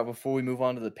to talk about before we move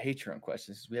on to the Patreon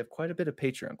questions? We have quite a bit of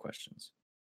Patreon questions.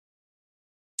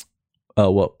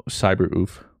 Well, Cyber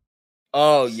Oof.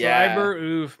 Oh yeah, Cyber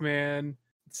Oof, man.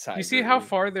 You see how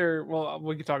far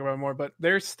we can talk about it more, but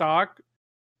their stock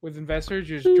with investors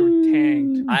just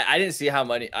tanked. I didn't see how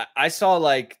many. I saw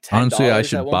like $10. Honestly, I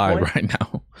should buy right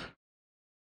now.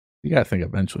 You gotta think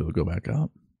eventually it'll go back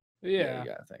up. Yeah, you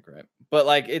gotta think, right? But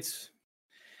like,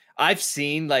 I've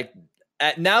seen like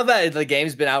now that the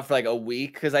game's been out for like a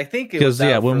week, because I think it was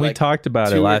when we talked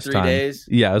about it last time. Days.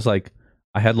 Yeah, it was like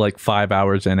I had like 5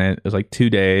 hours in it. It was like 2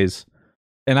 days.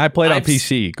 And I played on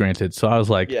PC, granted. So I was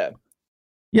like, yeah,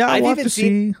 I'll have to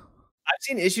see. I've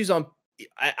seen issues on,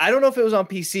 I don't know if it was on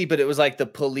PC, but it was like the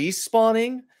police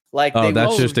spawning. Like,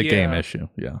 that's just a game issue.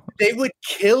 Yeah. They would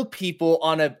kill people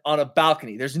on a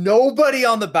balcony. There's nobody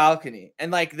on the balcony.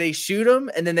 And like, they shoot them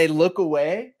and then they look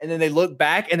away and then they look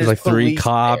back and there's like 3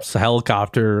 cops, a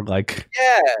helicopter. Like,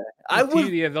 yeah,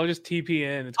 they'll just TP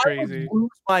in. It's crazy. I would lose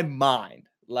my mind.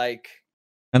 Like,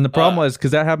 and the problem was,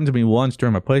 because that happened to me once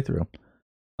during my playthrough.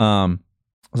 I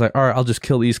was like, all right, I'll just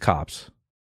kill these cops.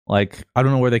 Like, I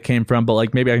don't know where they came from, but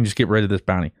like, maybe I can just get rid of this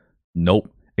bounty.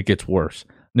 Nope, it gets worse.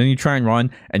 And then you try and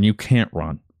run, and you can't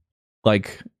run.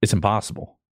 Like, it's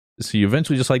impossible. So you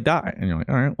eventually just like die, and you're like,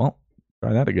 all right, well,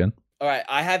 try that again. All right,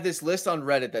 I have this list on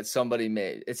Reddit that somebody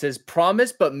made. It says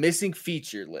promised but missing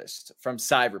feature list from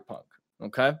Cyberpunk.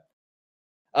 Okay,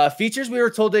 features we were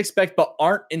told to expect but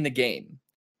aren't in the game.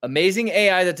 Amazing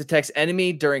AI that detects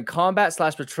enemy during combat /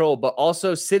 patrol, but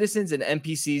also citizens and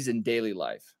NPCs in daily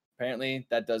life. Apparently,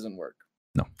 that doesn't work.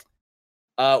 No.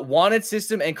 Wanted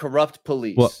system and corrupt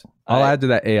police. Well, I'll add to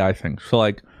that AI thing. So,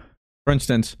 like, for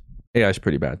instance, AI is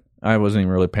pretty bad. I wasn't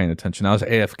even really paying attention. I was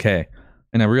AFK,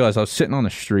 and I realized I was sitting on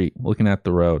the street looking at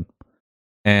the road,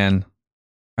 and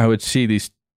I would see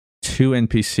these 2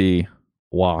 NPC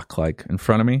walk, like, in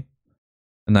front of me,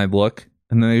 and I'd look,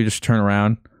 and then they would just turn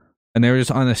around, and they were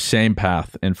just on the same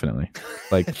path infinitely.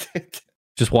 Like,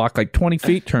 just walk like 20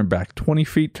 feet, turn back, 20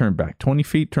 feet, turn back, 20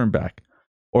 feet, turn back.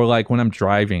 Or like when I'm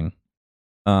driving,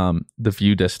 the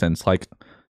view distance, like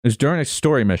it was during a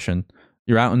story mission,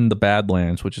 You're out in the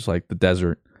Badlands, which is like the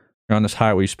desert. You're on this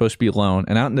highway. You're supposed to be alone.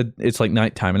 And it's like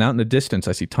nighttime. And out in the distance,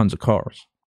 I see tons of cars.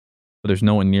 But there's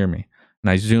no one near me. And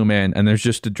I zoom in, and there's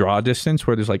just a draw distance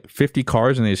where there's like 50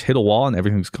 cars, and they just hit a wall, and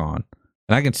everything's gone.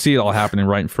 And I can see it all happening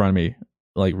right in front of me,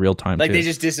 like real time. Like they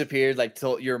just disappeared. Like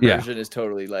your immersion is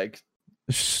totally like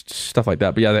stuff like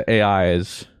that. But yeah, the AI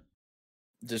is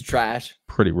just trash.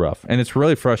 Pretty rough, and it's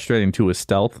really frustrating too with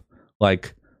stealth.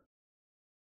 Like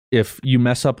if you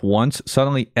mess up once,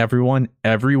 suddenly everyone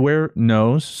everywhere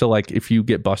knows. So like if you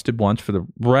get busted once, for the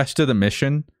rest of the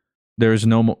mission, there's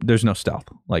no stealth.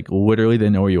 Like literally, they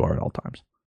know where you are at all times.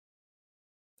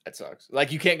 That sucks.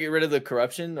 Like you can't get rid of the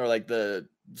corruption or like the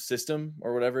system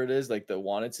or whatever it is, like the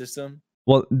wanted system.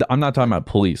 Well, I'm not talking about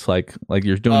police. Like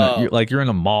you're doing, you're in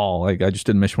a mall. Like I just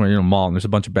did a mission where you're in a mall and there's a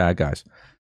bunch of bad guys.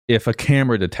 If a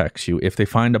camera detects you, if they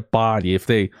find a body, if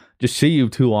they just see you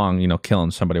too long,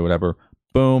 killing somebody, whatever,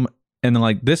 boom. And then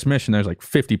like this mission, there's like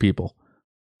 50 people,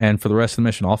 and for the rest of the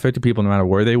mission, all 50 people, no matter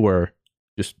where they were,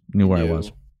 just knew where I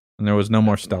was. And there was no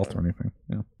more stealth or anything.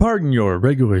 Yeah. Pardon your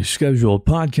regularly scheduled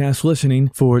podcast listening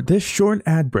for this short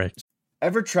ad break.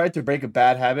 Ever tried to break a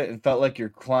bad habit and felt like you're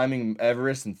climbing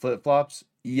Everest in flip-flops?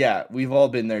 Yeah, we've all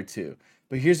been there too.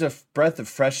 But here's a breath of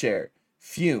fresh air.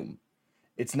 Fume.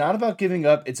 It's not about giving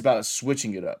up, it's about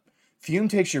switching it up. Fume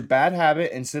takes your bad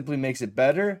habit and simply makes it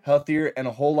better, healthier, and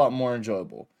a whole lot more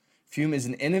enjoyable. Fume is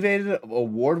an innovative,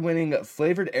 award-winning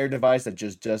flavored air device that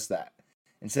does that.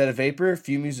 Instead of vapor,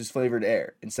 Fume uses flavored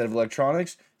air. Instead of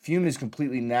electronics, Fume is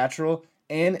completely natural.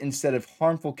 And instead of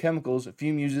harmful chemicals,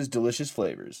 Fume uses delicious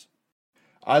flavors.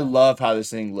 I love how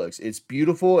this thing looks. It's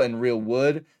beautiful and real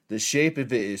wood. The shape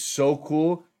of it is so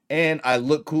cool. And I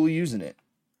look cool using it.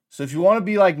 So if you want to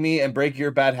be like me and break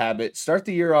your bad habit, start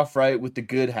the year off right with the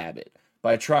good habit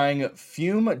by trying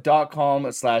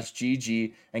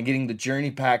fume.com/GG and getting the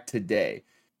journey pack today.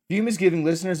 Fume is giving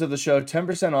listeners of the show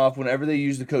 10% off whenever they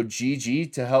use the code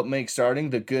GG to help make starting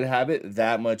the good habit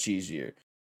that much easier.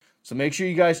 So make sure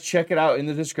you guys check it out in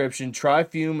the description. Try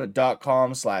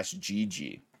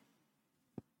fume.com/GG.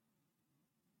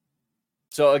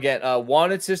 So again,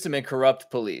 wanted system and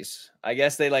corrupt police. I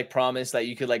guess they like promised that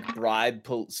you could like bribe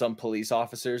some police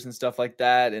officers and stuff like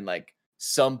that. And like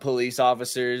some police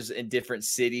officers in different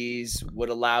cities would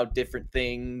allow different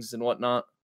things and whatnot.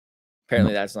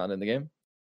 Apparently that's not in the game.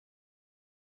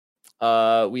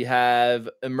 We have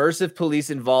immersive police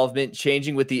involvement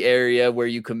changing with the area where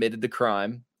you committed the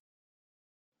crime.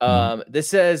 This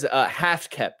says half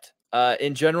kept.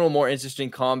 In general, more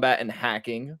interesting combat and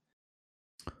hacking.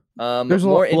 There's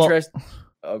more interest.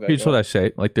 Okay, here's what I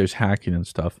say: like there's hacking and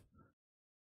stuff,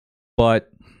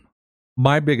 but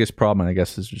my biggest problem, I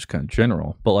guess, is just kind of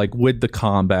general. But like with the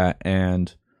combat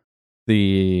and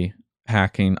the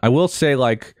hacking, I will say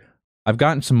like I've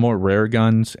gotten some more rare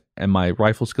guns and my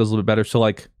rifle skills a little bit better. So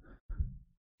like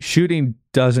shooting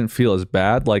doesn't feel as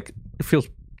bad. Like it feels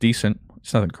decent.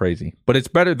 It's nothing crazy, but it's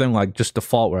better than like just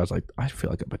default where I was like, I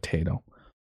feel like a potato.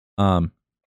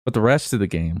 But the rest of the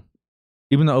game,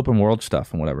 even the open world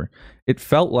stuff and whatever, it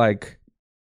felt like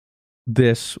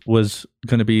this was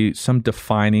going to be some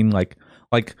defining like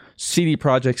CD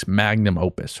Projekt's magnum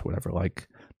opus, whatever. Like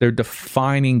their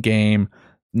defining game,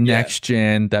 next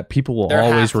gen that people will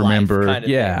always remember. Kind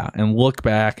of and look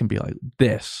back and be like,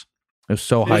 this is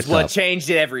so hyped up. This is what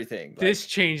changed everything. This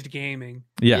changed gaming.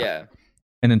 Yeah.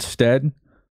 And instead,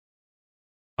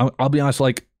 I'll be honest,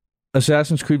 like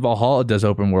Assassin's Creed Valhalla does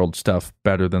open world stuff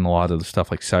better than a lot of the stuff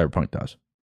like Cyberpunk does.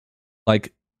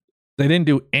 Like they didn't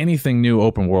do anything new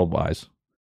open world wise.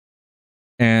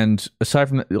 And aside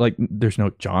from that, like there's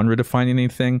no genre defining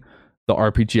anything. The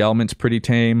RPG element's pretty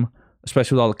tame,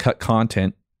 especially with all the cut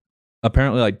content.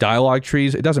 Apparently like dialogue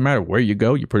trees, it doesn't matter where you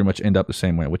go, you pretty much end up the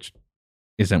same way, which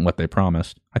isn't what they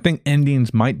promised. I think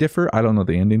endings might differ. I don't know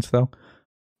the endings though.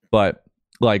 But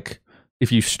like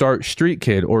if you start Street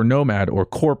Kid or Nomad or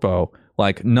Corpo,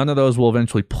 like none of those will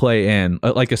eventually play in.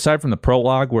 Like aside from the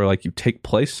prologue where like you take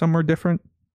place somewhere different,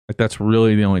 like that's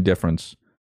really the only difference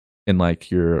in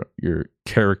like your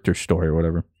character story or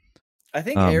whatever. I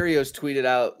think Arios tweeted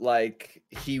out like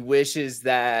he wishes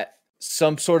that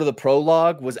some sort of the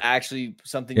prologue was actually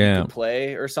something you could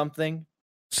play or something.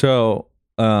 So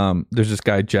there's this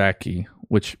guy Jackie,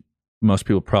 which most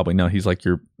people probably know. He's like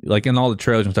your, like in all the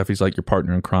trailers and stuff, he's like your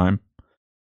partner in crime.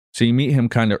 So you meet him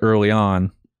kind of early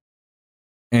on,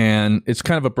 and it's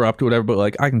kind of abrupt or whatever, but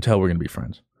like I can tell we're gonna be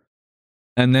friends.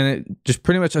 And then it just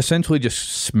pretty much essentially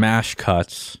just smash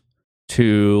cuts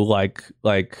to like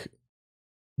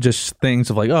just things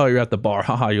of like, oh, you're at the bar,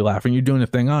 haha, you're laughing, you're doing the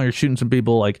thing, oh, you're shooting some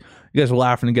people, like you guys are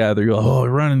laughing together, you're like, oh, we're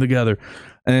running together,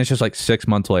 and it's just like 6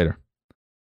 months later.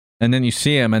 and then you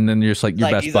see him, and then you're just like you're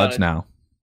best buds now.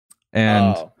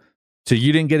 And so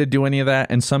you didn't get to do any of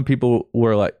that. And some people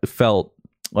were like felt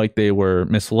like they were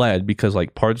misled because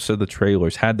like parts of the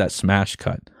trailers had that smash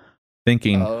cut,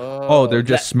 thinking, they're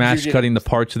just smash cutting the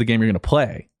parts of the game you're going to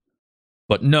play.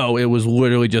 But no, it was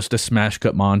literally just a smash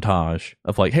cut montage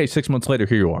of like, hey, 6 months later,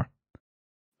 here you are.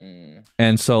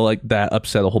 And so like that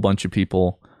upset a whole bunch of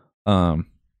people. And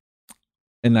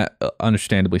that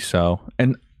understandably so.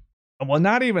 And well,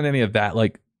 not even any of that,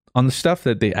 like on the stuff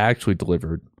that they actually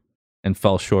delivered and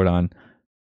fell short on,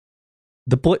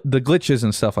 the glitches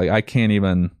and stuff, like I can't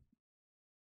even,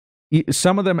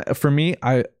 some of them for me,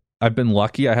 I've been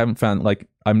lucky. I haven't found, like,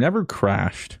 I've never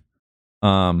crashed.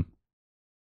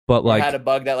 But like, had a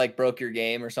bug that like broke your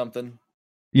game or something.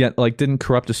 Yeah, like didn't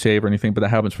corrupt a save or anything, but that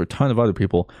happens for a ton of other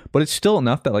people. But it's still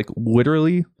enough that like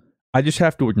literally, I just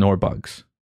have to ignore bugs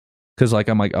because like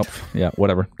I'm like, oh yeah,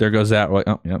 whatever. There goes that. Like,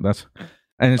 oh yeah, that's,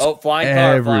 and it's flying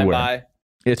everywhere. Car flying by.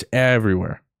 It's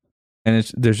everywhere, and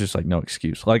there's just like no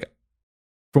excuse. Like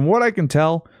from what I can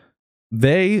tell,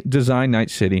 they designed Night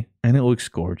City and it looks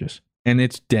gorgeous and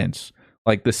it's dense,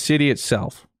 like the city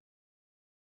itself.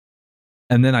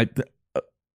 And then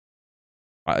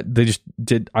they just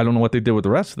did, I don't know what they did with the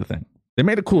rest of the thing. They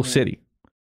made a cool city,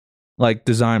 like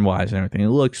design wise and everything. It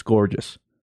looks gorgeous.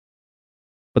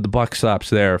 But the buck stops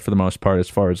there for the most part as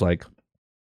far as like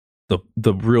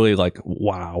the really like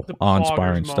wow,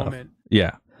 awe-inspiring stuff.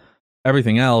 Yeah.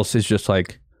 Everything else is just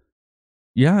like,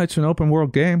 yeah, it's an open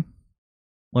world game.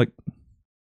 Like,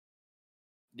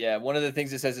 yeah, one of the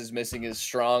things it says is missing is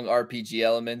strong RPG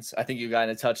elements. I think you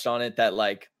kind of touched on it, that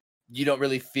like you don't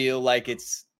really feel like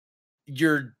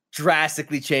you're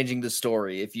drastically changing the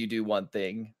story if you do one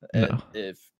thing. And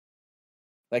if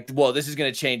like, well, this is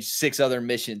going to change 6 other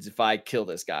missions if I kill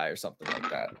this guy or something like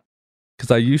that.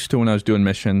 Because I used to, when I was doing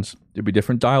missions, there'd be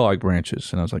different dialogue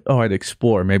branches. And I was like, oh, I'd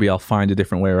explore. Maybe I'll find a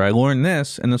different way. Or I learn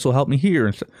this, and this will help me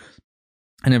here.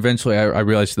 And eventually I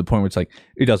realized to the point where it's like,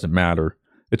 it doesn't matter.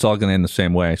 It's all going to end the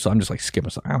same way. So I'm just like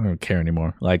skipping. I don't even care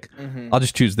anymore. Like, I'll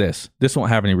just choose this. This won't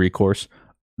have any recourse.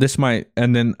 This might,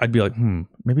 and then I'd be like,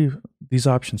 maybe these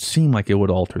options seem like it would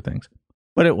alter things,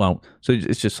 but it won't. So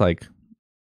it's just like,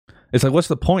 it's like, what's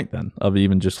the point then of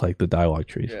even just like the dialogue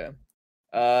trees? Yeah.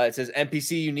 It says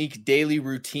NPC unique daily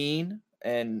routine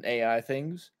and AI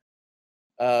things.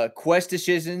 Quest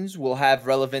decisions will have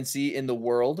relevancy in the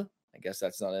world. I guess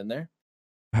that's not in there.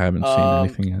 I haven't seen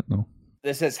anything yet, no.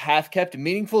 This says half kept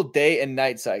meaningful day and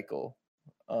night cycle.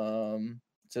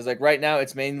 It says like right now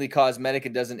it's mainly cosmetic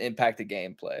and doesn't impact the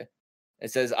gameplay.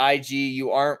 It says IG,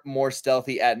 you aren't more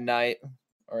stealthy at night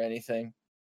or anything.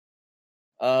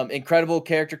 Incredible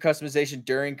character customization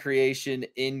during creation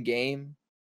in game.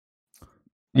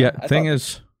 Yeah, thing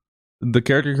is, the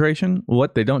character creation,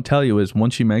 what they don't tell you is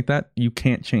once you make that, you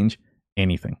can't change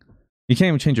anything. You can't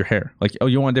even change your hair. Like, oh,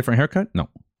 you want a different haircut? No.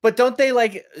 But don't they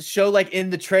like show like in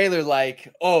the trailer,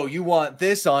 like, oh, you want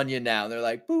this on you now? And they're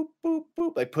like, boop, boop,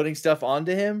 boop, like putting stuff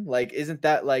onto him. Like, isn't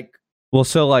that like... Well,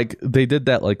 so like they did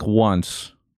that like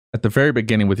once at the very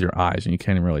beginning with your eyes and you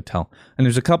can't even really tell. And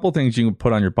there's a couple things you can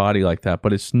put on your body like that,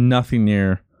 but it's nothing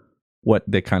near what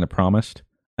they kind of promised.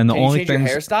 And the only thing... your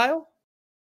hairstyle?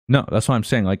 No, that's what I'm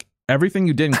saying. Like everything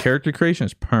you did in character creation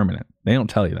is permanent. They don't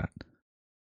tell you that.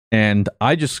 And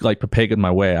I just like Papega'd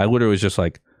my way. I literally was just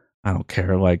like, I don't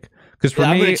care. Like, because for me,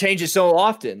 I'm going to change it so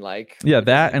often. Like, yeah,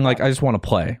 that and like, I just want to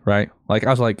play, right? Like,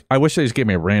 I was like, I wish they just gave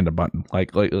me a random button.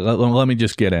 Like let me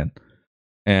just get in.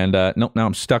 And nope, now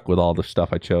I'm stuck with all the stuff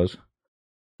I chose.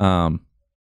 You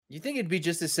think it'd be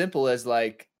just as simple as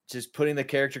like just putting the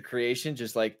character creation,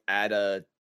 just like add a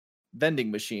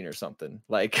vending machine or something?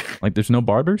 Like there's no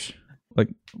barbers? Like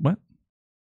what?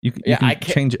 You can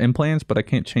change implants, but I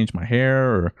can't change my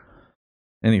hair or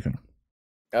anything.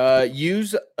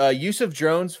 Use of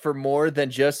drones for more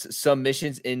than just some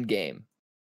missions in game.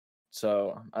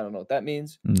 So I don't know what that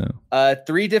means. No.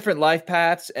 3 different life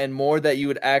paths and more that you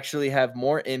would actually have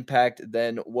more impact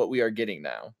than what we are getting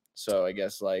now. So I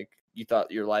guess like you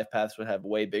thought your life paths would have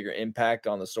way bigger impact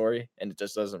on the story, and it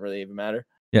just doesn't really even matter.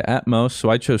 Yeah, at most. So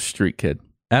I chose Street Kid.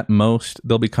 At most,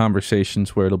 there'll be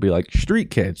conversations where it'll be like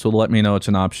Street Kid, so it'll let me know it's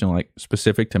an option like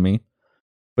specific to me.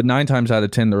 But 9 times out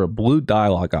of 10, they're a blue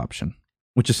dialogue option,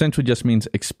 which essentially just means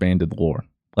expanded lore.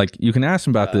 Like you can ask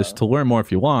them about this to learn more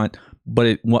if you want, but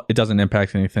it doesn't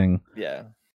impact anything. Yeah.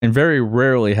 And very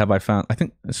rarely have I found, I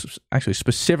think this is actually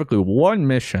specifically one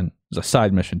mission, it was a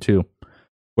side mission too,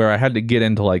 where I had to get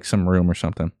into like some room or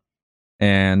something.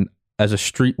 And as a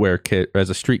street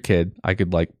kid, I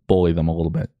could like bully them a little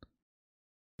bit.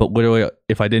 But literally,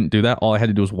 if I didn't do that, all I had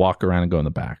to do was walk around and go in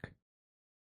the back.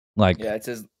 Like, yeah, it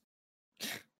says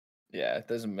Yeah, it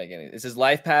doesn't make any. It says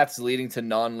life paths leading to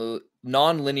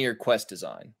non-linear quest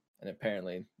design, and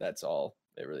apparently that's all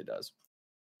it really does.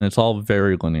 And it's all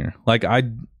very linear. Like I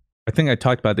think I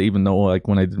talked about that even though like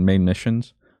when I did main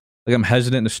missions, like I'm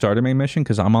hesitant to start a main mission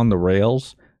because I'm on the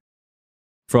rails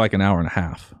for like an hour and a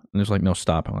half, and there's like no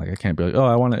stopping. Like I can't be like, oh,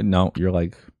 I want to. No, you're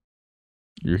like,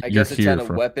 I guess a ton of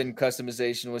weapon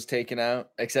customization was taken out,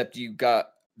 except you got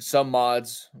some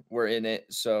mods were in it,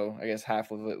 so I guess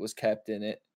half of it was kept in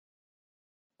it.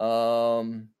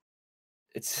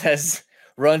 It says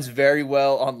runs very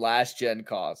well on last gen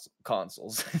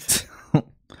consoles.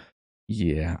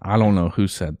 Yeah, I don't know who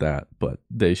said that, but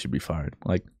they should be fired.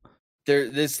 Like,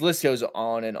 this list goes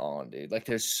on and on, dude. Like,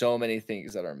 there's so many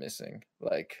things that are missing.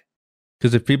 Like,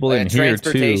 because if people didn't hear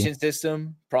too, transportation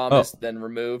system promised, then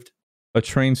removed. A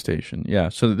train station, yeah.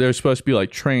 So there's supposed to be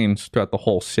like trains throughout the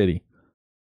whole city.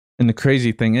 And the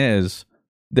crazy thing is,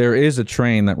 there is a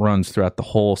train that runs throughout the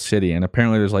whole city, and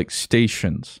apparently there's like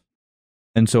stations.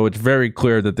 And so it's very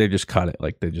clear that they just cut it.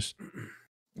 Like they just,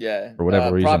 for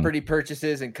whatever reason. Property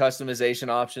purchases and customization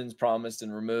options promised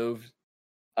and removed.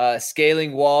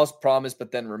 Scaling walls promised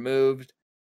but then removed.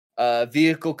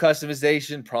 Vehicle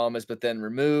customization promised but then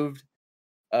removed.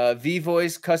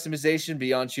 V-voice customization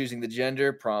beyond choosing the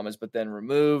gender promised but then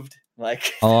removed.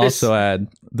 Like, I'll also add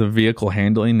the vehicle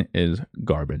handling is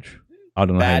garbage. I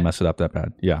don't know how you mess it up that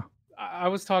bad. Yeah. I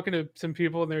was talking to some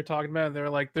people and they were talking about it. They're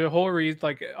like, the whole reason,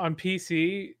 like on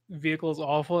PC, vehicle is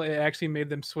awful. It actually made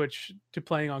them switch to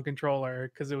playing on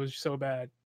controller because it was so bad.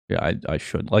 Yeah, I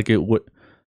should. Like, it would.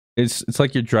 It's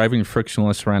like you're driving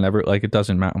frictionless around ever. Like, it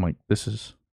doesn't matter. I'm like, this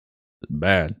is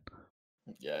bad.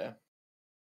 Yeah.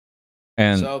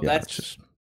 And so yeah,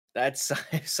 that's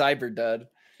cyber dud.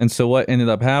 And so what ended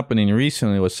up happening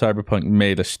recently was Cyberpunk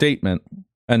made a statement,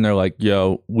 and they're like,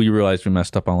 "Yo, we realized we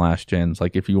messed up on last gens.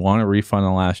 Like, if you want a refund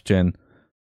on last gen,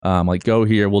 like go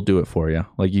here, we'll do it for you.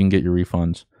 Like, you can get your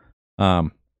refunds."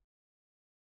 But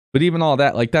even all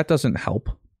that, like, that doesn't help.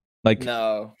 Like,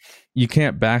 no, you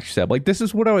can't backstab. Like, this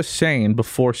is what I was saying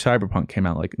before Cyberpunk came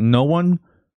out. Like, no one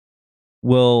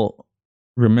will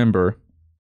remember,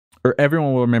 or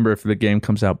everyone will remember if the game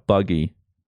comes out buggy.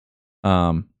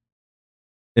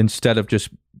 Instead of just,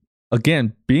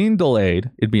 again, being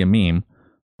delayed, it'd be a meme,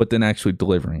 but then actually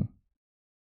delivering.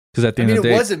 Because at the end of the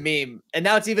day, it was a meme, and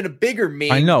now it's even a bigger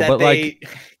meme. I know, but like,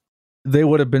 they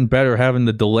would have been better having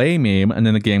the delay meme, and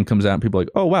then the game comes out, and people are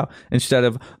like, oh wow, instead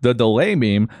of the delay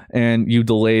meme, and you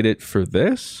delayed it for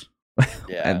this.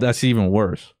 Yeah, and that's even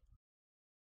worse.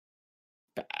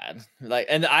 Bad. Like,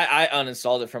 and I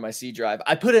uninstalled it from my C drive.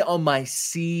 I put it on my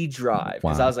C drive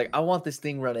because I was like, I want this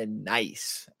thing running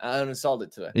nice. I uninstalled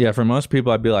it today. Yeah, for most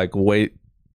people, I'd be like, wait,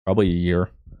 probably a year.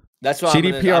 That's why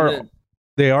CDPR.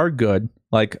 They are good.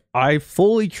 Like, I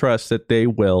fully trust that they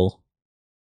will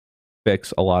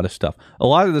fix a lot of stuff. A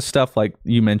lot of the stuff, like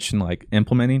you mentioned, like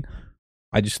implementing,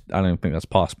 I don't even think that's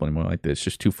possible anymore. Like, it's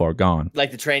just too far gone.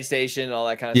 Like the train station, all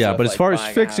that kind of stuff. Yeah, but as far as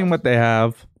fixing what they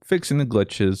have, fixing the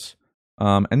glitches.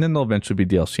 And then there'll eventually be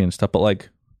DLC and stuff. But like,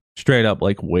 straight up,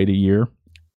 like, wait a year.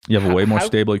 You have a way more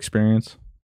stable experience.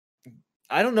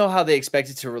 I don't know how they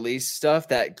expected to release stuff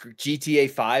that GTA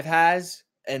 5 has,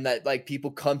 and that like people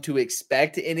come to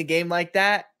expect in a game like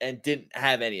that, and didn't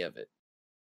have any of it.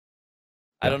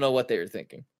 I don't know what they were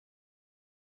thinking.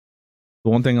 The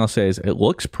one thing I'll say is it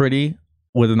looks pretty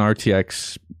with an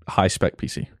RTX high spec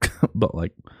PC, but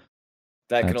like,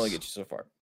 that can only get you so far.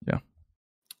 Yeah.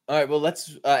 All right, well,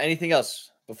 let's. Anything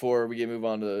else before we move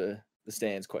on to the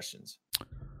stands questions?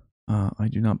 I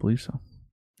do not believe so.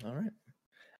 All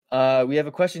right. We have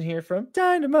a question here from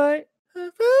Dynamite.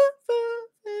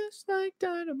 It's like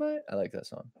dynamite. I like that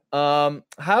song.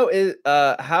 How is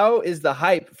the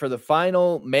hype for the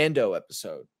final Mando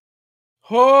episode?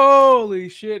 Holy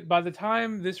shit! By the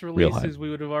time this releases, we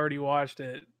would have already watched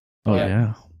it. Oh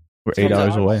yeah, we're 8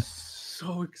 hours away.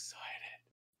 So excited.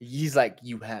 He's like,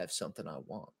 you have something I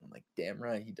want. I'm like, damn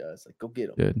right he does. Like, go get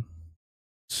him. Good.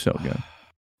 So good.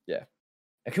 Yeah.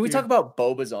 And can we talk about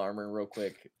Boba's armor real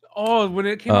quick? Oh, when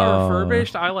it came out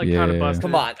refurbished, I like kind of busted.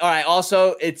 Come on. All right.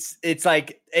 Also, it's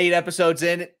like 8 episodes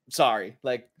in. Sorry.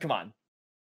 Like, come on.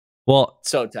 Well,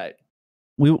 so tight.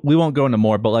 We won't go into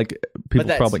more, but like,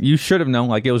 people probably, you should have known,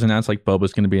 like, it was announced like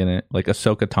Boba's going to be in it, like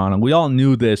Ahsoka Tano. We all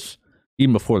knew this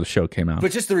even before the show came out.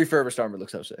 But just the refurbished armor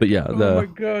looks so sick. But yeah, oh my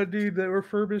god, dude, that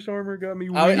refurbished armor got me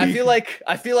weak.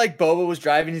 I feel like Boba was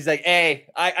driving. He's like, "Hey,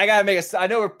 I gotta make a. I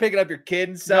know we're picking up your kid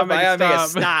and stuff. I gotta make a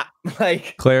stop."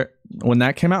 Like, Claire, when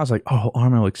that came out, I was like, "Oh,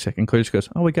 armor looks sick." And Claire just goes,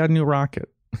 "Oh, we got a new rocket."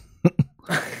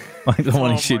 Like the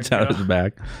one he shoots out of his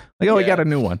back. Like, oh, we got a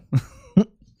new one.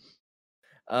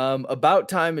 About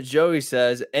time, Joey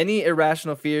says, any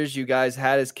irrational fears you guys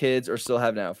had as kids or still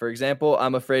have now? For example,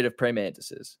 I'm afraid of praying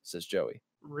mantises, says Joey.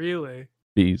 Really?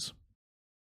 Bees.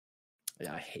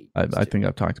 Yeah, I hate I think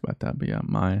I've talked about that, but yeah,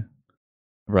 my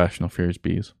irrational fear is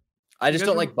bees. I just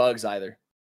don't like bugs either.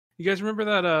 You guys remember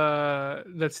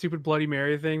that stupid Bloody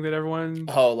Mary thing that everyone?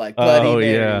 Oh, like Bloody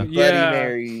Mary. Yeah. Bloody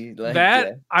Mary. Like, that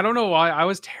yeah. I don't know why I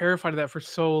was terrified of that for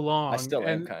so long. I still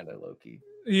am kind of low key.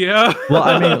 Yeah. Well,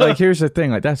 I mean, like, here's the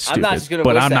thing. Like, that's stupid,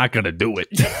 but I'm not going to do it.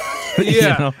 Yeah. You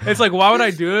know? It's like, why would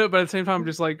I do it? But at the same time, I'm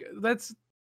just like, that's...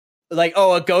 Like,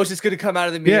 oh, a ghost is going to come out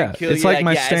of the mirror and kill you. It's like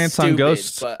my stance on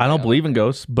ghosts. I don't believe in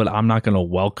ghosts, but I'm not going to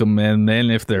welcome them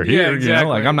in if they're here. Exactly. You know,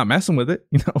 like, I'm not messing with it.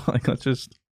 You know, like, let's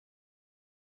just...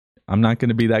 I'm not going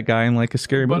to be that guy in, like, a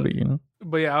scary movie, you know?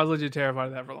 But yeah, I was legit terrified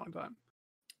of that for a long time.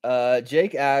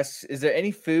 Jake asks, is there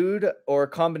any food or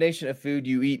combination of food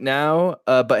you eat now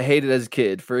but hated as a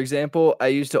kid? For example, I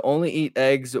used to only eat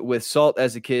eggs with salt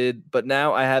as a kid, but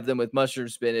now I have them with mushroom,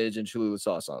 spinach, and Cholula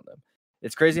sauce on them.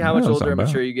 It's crazy how much older and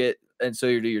mature you get, and so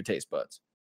do your taste buds.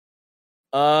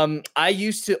 I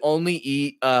used to only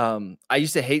eat I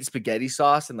used to hate spaghetti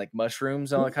sauce and like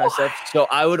mushrooms and all that kind of stuff. So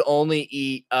I would only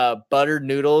eat buttered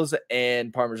noodles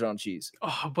and Parmesan cheese.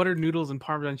 Oh, buttered noodles and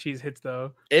Parmesan cheese hits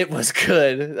though. It was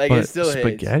good. Like, it still hits.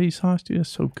 Spaghetti sauce, dude, is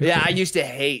so good. Yeah, I used to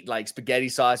hate like spaghetti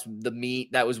sauce, the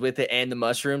meat that was with it, and the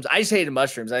mushrooms. I just hated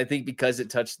mushrooms. I think because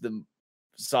it touched the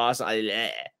sauce,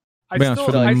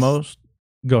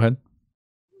 Go ahead.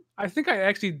 I think I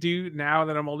actually do, now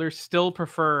that I'm older, still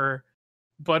prefer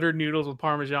buttered noodles with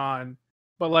Parmesan,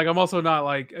 but like I'm also not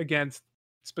like against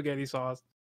spaghetti sauce.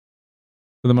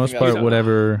 For the most part,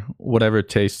 whatever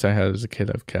tastes I had as a kid,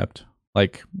 I've kept.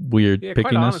 Like weird pickiness.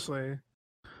 Quite honestly.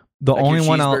 The like only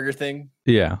one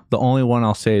the only one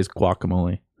I'll say is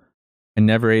guacamole. I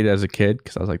never ate it as a kid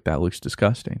because I was like, that looks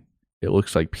disgusting. It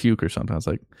looks like puke or something. I was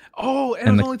like, oh, and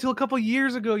it was only till a couple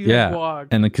years ago you had guac.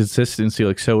 And the consistency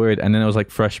looks so weird. And then it was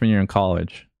like freshman year in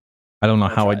college. I don't know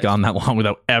how I'd gone that long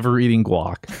without ever eating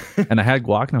guac. And I had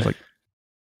guac and I was like,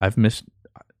 I've missed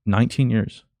 19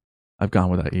 years. I've gone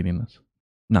without eating this.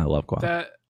 No, I love guac.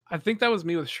 I think that was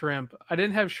me with shrimp. I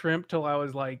didn't have shrimp till I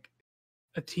was like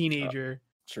a teenager.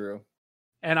 True.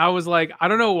 And I was like, I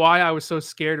don't know why I was so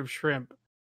scared of shrimp.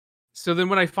 So then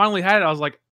when I finally had it, I was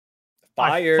like,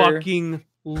 fire. I fucking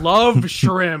love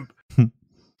shrimp.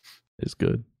 It's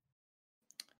good.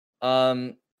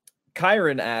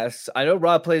 Kyron asks, I know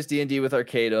Rob plays D&D with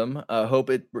Arcadum. Hope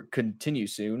it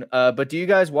continues soon. But do you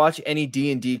guys watch any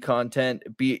D&D content,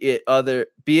 be it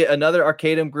another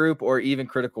Arcadum group or even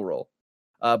Critical Role?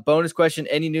 Bonus question,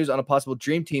 any news on a possible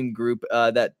Dream Team group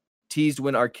that teased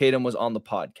when Arcadum was on the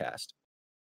podcast?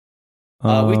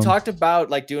 We talked about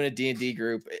like doing a D&D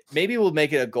group. Maybe we'll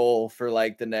make it a goal for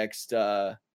like the next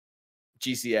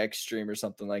GCX stream or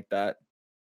something like that.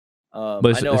 But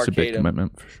it's a big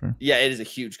commitment for sure. Yeah, it is a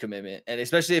huge commitment, and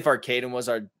especially if Arcadum was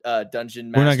our dungeon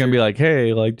master. We're not gonna be like,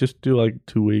 hey, like just do like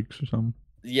 2 weeks or something.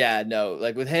 Yeah, no,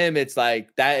 like with him, it's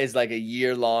like that is like a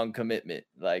year-long commitment,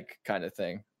 like kind of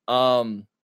thing. No,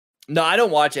 I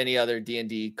don't watch any other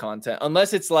D&D content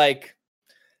unless it's like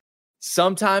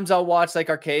sometimes I'll watch like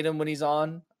Arcadum when he's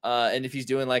on. And if he's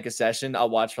doing like a session, I'll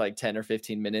watch for like 10 or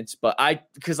 15 minutes. But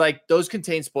because like those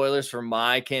contain spoilers for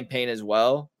my campaign as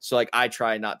well. So like I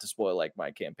try not to spoil like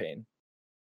my campaign.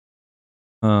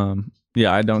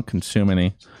 Yeah, I don't consume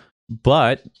any.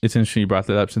 But it's interesting you brought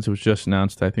that up since it was just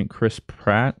announced that I think Chris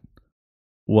Pratt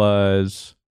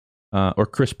was or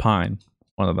Chris Pine,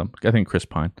 one of them. I think Chris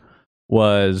Pine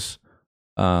was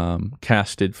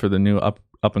casted for the new up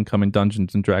and coming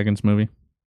Dungeons and Dragons movie.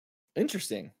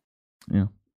 Interesting. Yeah.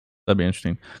 That'd be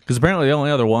interesting. Because apparently the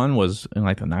only other one was in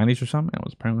like the 90s or something. It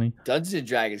was apparently Dungeons and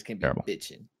Dragons can be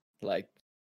bitching. Like,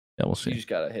 yeah, we'll see. You just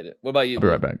gotta hit it. What about you? I'll be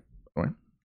right back. All right.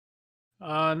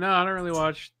 No, I don't really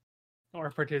watch or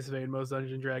participate in most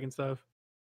Dungeons and Dragons stuff.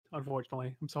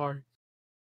 Unfortunately, I'm sorry.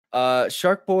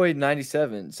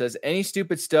 Sharkboy97 says, any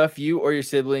stupid stuff you or your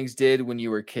siblings did when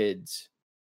you were kids?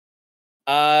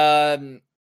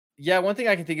 Yeah, one thing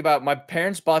I can think about, my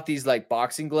parents bought these like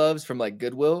boxing gloves from like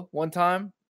Goodwill one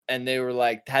time, and they were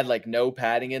like had like no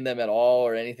padding in them at all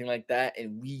or anything like that,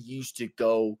 and we used to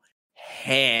go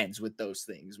hands with those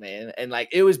things, man. And like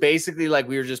it was basically like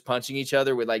we were just punching each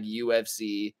other with like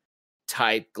UFC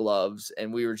type gloves,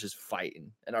 and we were just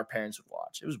fighting, and our parents would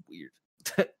watch. It was weird.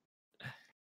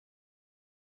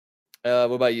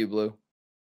 What about you, Blue?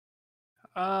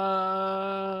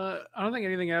 I don't think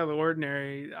anything out of the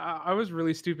ordinary. I was a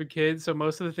really stupid kid, so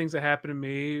most of the things that happened to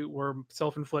me were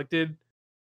self-inflicted.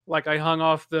 Like I hung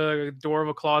off the door of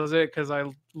a closet because I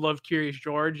loved Curious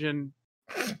George, and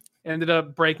Ended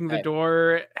up breaking the Hey.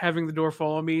 door, having the door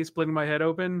follow me, splitting my head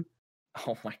open.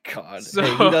 Oh my god. So-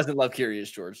 Hey, who doesn't love Curious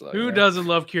George though? Who right? doesn't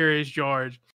love Curious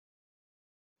George?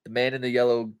 The man in the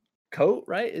yellow coat,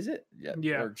 right? Is it?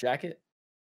 Yeah. Or jacket.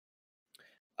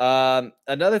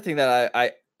 Another thing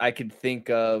that I could think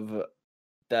of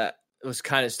that was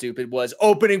kind of stupid was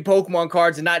opening Pokemon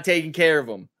cards and not taking care of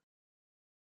them.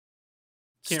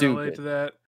 Can't relate to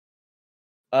that.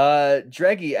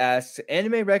 Dreggy asks,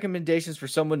 anime recommendations for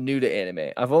someone new to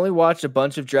anime. I've only watched a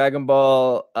bunch of Dragon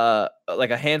Ball,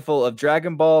 like a handful of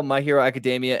Dragon Ball, My Hero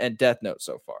Academia, and Death Note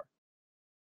so far.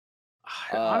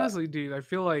 Honestly, dude, I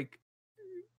feel like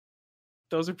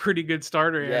those are pretty good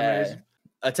starter animes.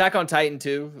 Attack on Titan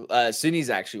too. Sydney's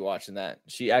actually watching that.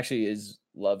 She actually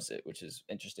loves it, which is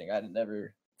interesting. I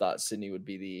never thought Sydney would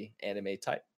be the anime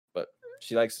type, but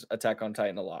she likes Attack on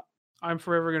Titan a lot. I'm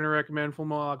forever going to recommend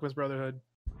Fullmetal Alchemist Brotherhood.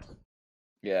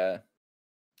 Yeah,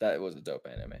 that was a dope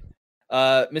anime.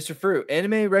 Mr. Fruit,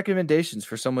 anime recommendations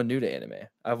for someone new to anime.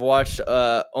 I've watched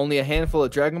only a handful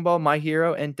of Dragon Ball, My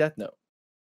Hero, and Death Note.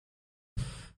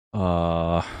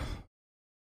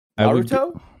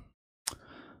 Naruto?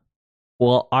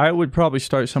 I would probably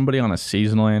start somebody on a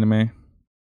seasonal anime,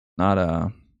 not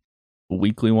a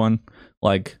weekly one.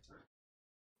 Like,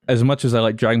 as much as I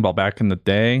like Dragon Ball back in the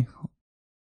day,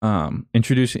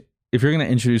 if you're going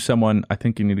to introduce someone, I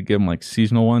think you need to give them like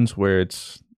seasonal ones where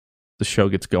the show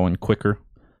gets going quicker.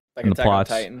 Like and the Attack on plots.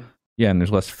 Titan. Yeah, and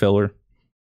there's less filler.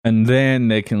 And then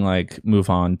they can like move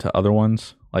on to other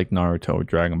ones like Naruto or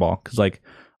Dragon Ball. Because like,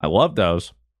 I love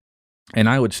those. And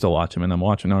I would still watch them. And I'm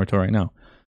watching Naruto right now.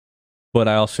 But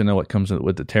I also know what comes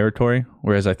with the territory.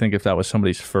 Whereas I think if that was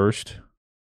somebody's first,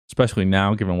 especially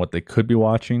now, given what they could be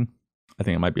watching, I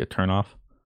think it might be a turnoff.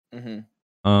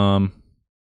 Mm-hmm.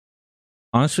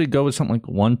 Honestly, go with something like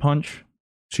One Punch.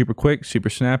 Super quick, super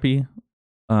snappy,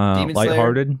 Demon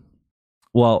lighthearted.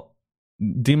 Well,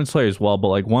 Demon Slayer as well, but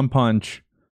like One Punch,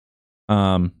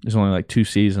 there's only like 2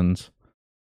 seasons.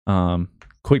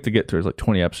 Quick to get through. It's like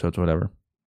 20 episodes or whatever.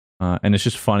 And it's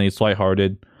just funny. It's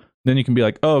lighthearted. Then you can be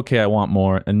like, oh, okay, I want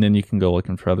more. And then you can go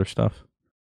looking for other stuff.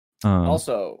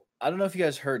 Also, I don't know if you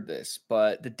guys heard this,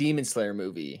 but the Demon Slayer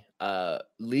movie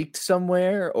leaked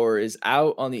somewhere or is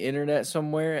out on the internet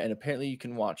somewhere, and apparently you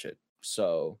can watch it.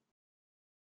 So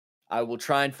I will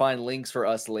try and find links for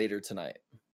us later tonight.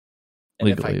 And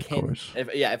legally, if I can, of course.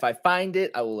 If I find it,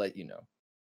 I will let you know.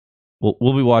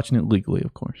 We'll be watching it legally,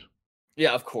 of course.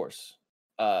 Yeah, of course.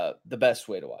 The best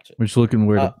way to watch it. We're just looking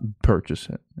where to purchase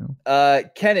it. You know?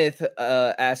 Kenneth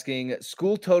asking,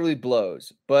 school totally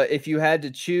blows, but if you had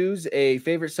to choose a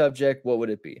favorite subject, what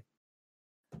would it be?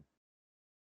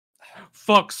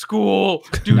 Fuck school.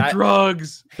 Do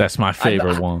drugs. That's my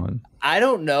favorite one. I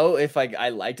don't know if I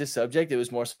liked a subject. It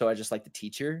was more so I just like the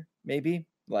teacher, maybe.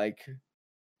 Like,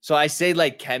 so I say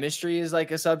like chemistry is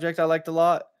like a subject I liked a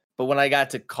lot. But when I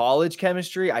got to college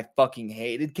chemistry, I fucking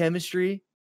hated chemistry.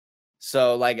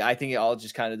 So like, I think it all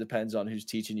just kind of depends on who's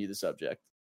teaching you the subject.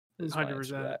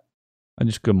 100%. I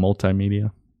just go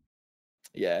multimedia.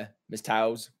 Yeah, Miss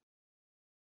Taos.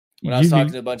 When I was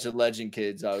talking to a bunch of Legend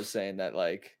kids, I was saying that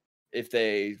like if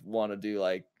they want to do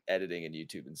like editing and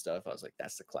YouTube and stuff, I was like,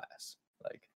 that's the class.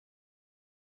 Like,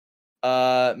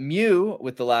 Mew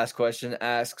with the last question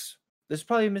asks, this is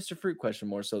probably a Mr. Fruit question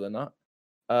more so than not.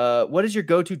 What is your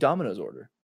go-to Domino's order?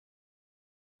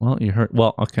 Well, you heard.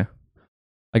 Well, okay.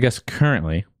 I guess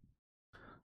currently,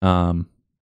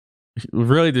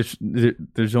 really,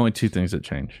 there's only 2 things that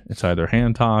change. It's either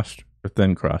hand tossed or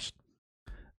thin crust,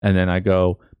 and then I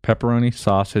go pepperoni,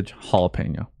 sausage,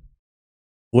 jalapeno.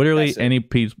 Literally any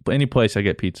place I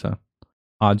get pizza,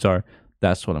 odds are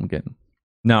that's what I'm getting.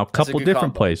 Now, a couple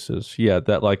different places, yeah,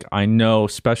 that like I know,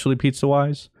 specialty pizza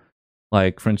wise,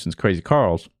 like for instance, Crazy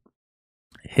Carl's,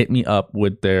 hit me up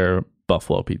with their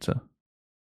buffalo pizza.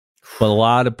 But a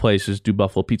lot of places do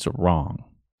buffalo pizza wrong.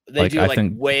 They do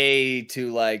like way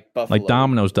too like buffalo. Like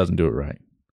Domino's doesn't do it right.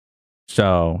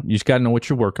 So you just got to know what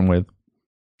you're working with.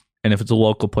 And if it's a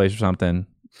local place or something,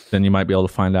 then you might be able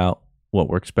to find out what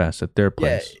works best at their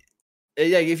place.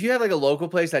 Yeah, if you have like a local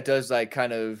place that does like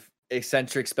kind of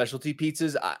eccentric specialty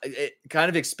pizzas, kind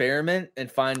of experiment and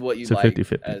find what you like.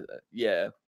 It's a 50-50. Yeah.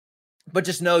 But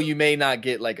just know you may not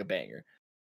get like a banger.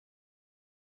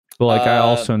 But like I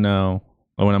also know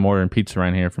when I'm ordering pizza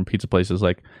around here from pizza places,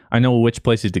 like I know which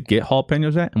places to get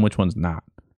jalapenos at and which ones not,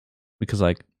 because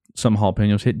like some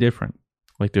jalapenos hit different.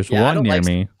 Like there's one near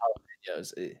me.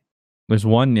 There's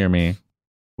one near me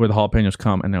where the jalapenos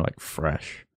come and they're like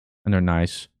fresh and they're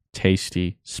nice,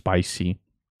 tasty, spicy.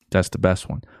 That's the best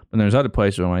one. But there's other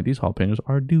places where I'm like, these jalapenos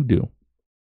are doo-doo.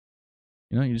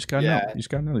 You know, you just gotta know. You just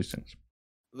gotta know these things.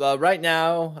 Right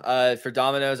now, for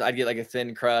Domino's, I'd get like a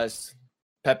thin crust,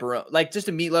 pepperoni, like just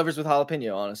a meat lovers with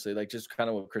jalapeno. Honestly, like just kind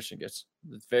of what Christian gets.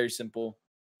 It's very simple.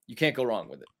 You can't go wrong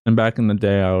with it. And back in the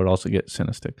day, I would also get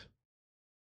Cinesticks.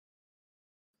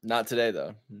 Not today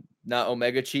though. Not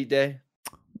Omega cheat day.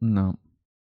 No.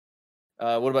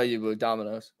 What about you, Blue?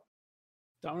 Domino's.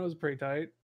 Domino's is pretty tight.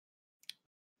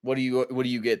 What do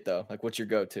you get though? Like, what's your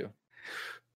go-to?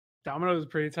 Domino's is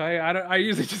pretty tight. I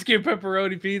usually just get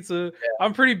pepperoni pizza. Yeah.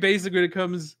 I'm pretty basic when it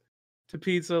comes to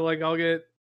pizza. Like I'll get.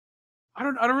 I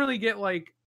don't really get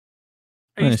like.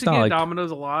 I used to get Domino's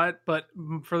a lot, but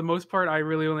for the most part, I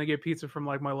really only get pizza from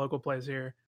like my local place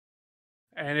here.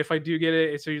 And if I do get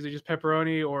it, it's usually just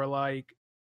pepperoni or like.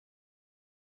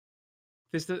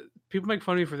 People make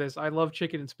fun of me for this. I love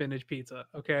chicken and spinach pizza.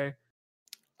 Okay.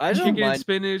 Chicken and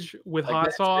spinach with like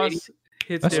hot sauce.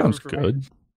 Hits that sounds good. Me.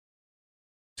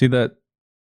 See that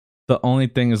the only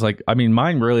thing is like, I mean,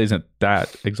 mine really isn't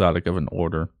that exotic of an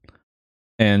order.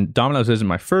 And Domino's isn't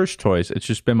my first choice. It's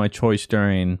just been my choice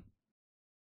during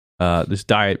this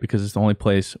diet because it's the only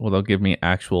place where they'll give me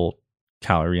actual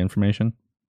calorie information.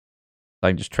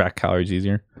 I can just track calories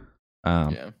easier.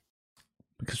 Yeah.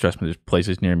 Because trust me, there's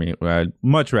places near me where I'd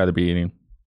much rather be eating.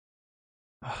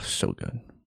 Oh, so good.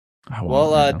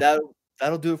 Well,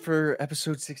 that'll do it for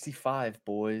episode 65,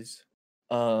 boys.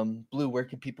 Blue, where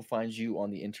can people find you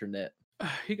on the internet?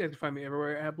 You guys can find me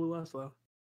everywhere at Blue Laszlo.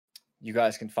 You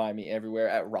guys can find me everywhere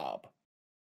at Rob.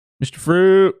 Mr.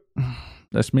 Fruit.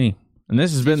 That's me. And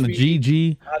this has been the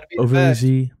GG Over the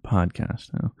Z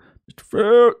podcast. Now, Mr.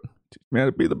 Fruit, teach me how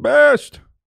to be the best.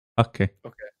 Okay.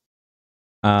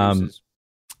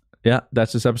 Yeah,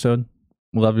 that's this episode.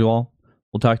 We love you all.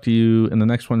 We'll talk to you in the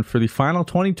next one for the final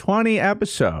 2020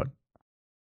 episode.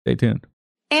 Stay tuned.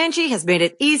 Angie has made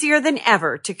it easier than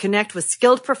ever to connect with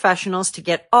skilled professionals to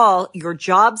get all your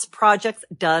jobs projects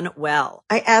done well.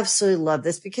 I absolutely love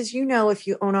this because, you know, if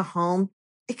you own a home,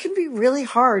 it can be really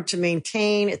hard to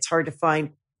maintain. It's hard to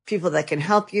find people that can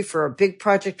help you for a big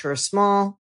project or a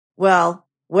small. Well,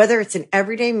 whether it's in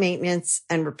everyday maintenance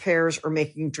and repairs or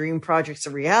making dream projects a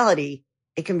reality,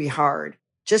 it can be hard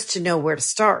just to know where to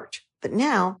start. But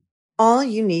now all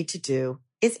you need to do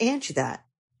is Angie that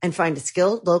and find a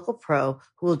skilled local pro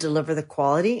who will deliver the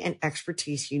quality and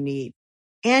expertise you need.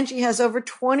 Angie has over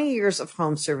 20 years of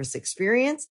home service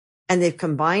experience, and they've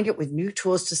combined it with new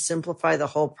tools to simplify the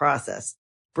whole process.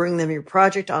 Bring them your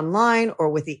project online or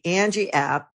with the Angie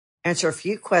app, answer a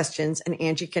few questions, and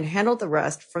Angie can handle the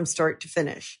rest from start to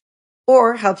finish.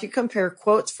 Or help you compare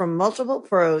quotes from multiple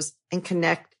pros and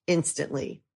connect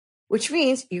instantly, which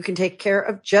means you can take care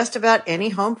of just about any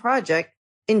home project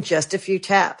in just a few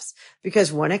taps.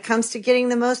 Because when it comes to getting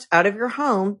the most out of your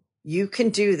home, you can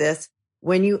do this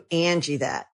when you Angie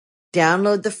that.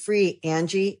 Download the free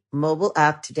Angie mobile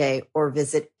app today or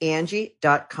visit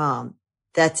Angie.com.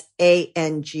 That's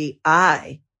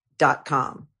ANGI.com.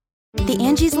 The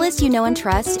Angie's List you know and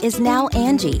trust is now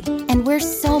Angie, and we're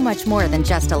so much more than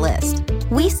just a list.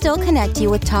 We still connect you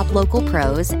with top local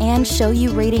pros and show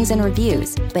you ratings and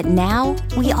reviews, but now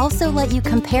we also let you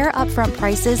compare upfront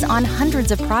prices on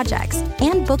hundreds of projects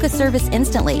and book a service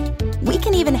instantly. We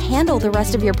can even handle the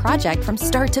rest of your project from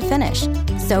start to finish.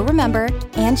 So remember,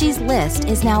 Angie's List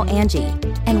is now Angie,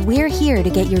 and we're here to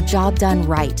get your job done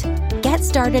right. Get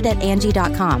started at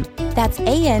Angie.com. That's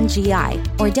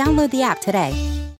ANGI, or download the app today.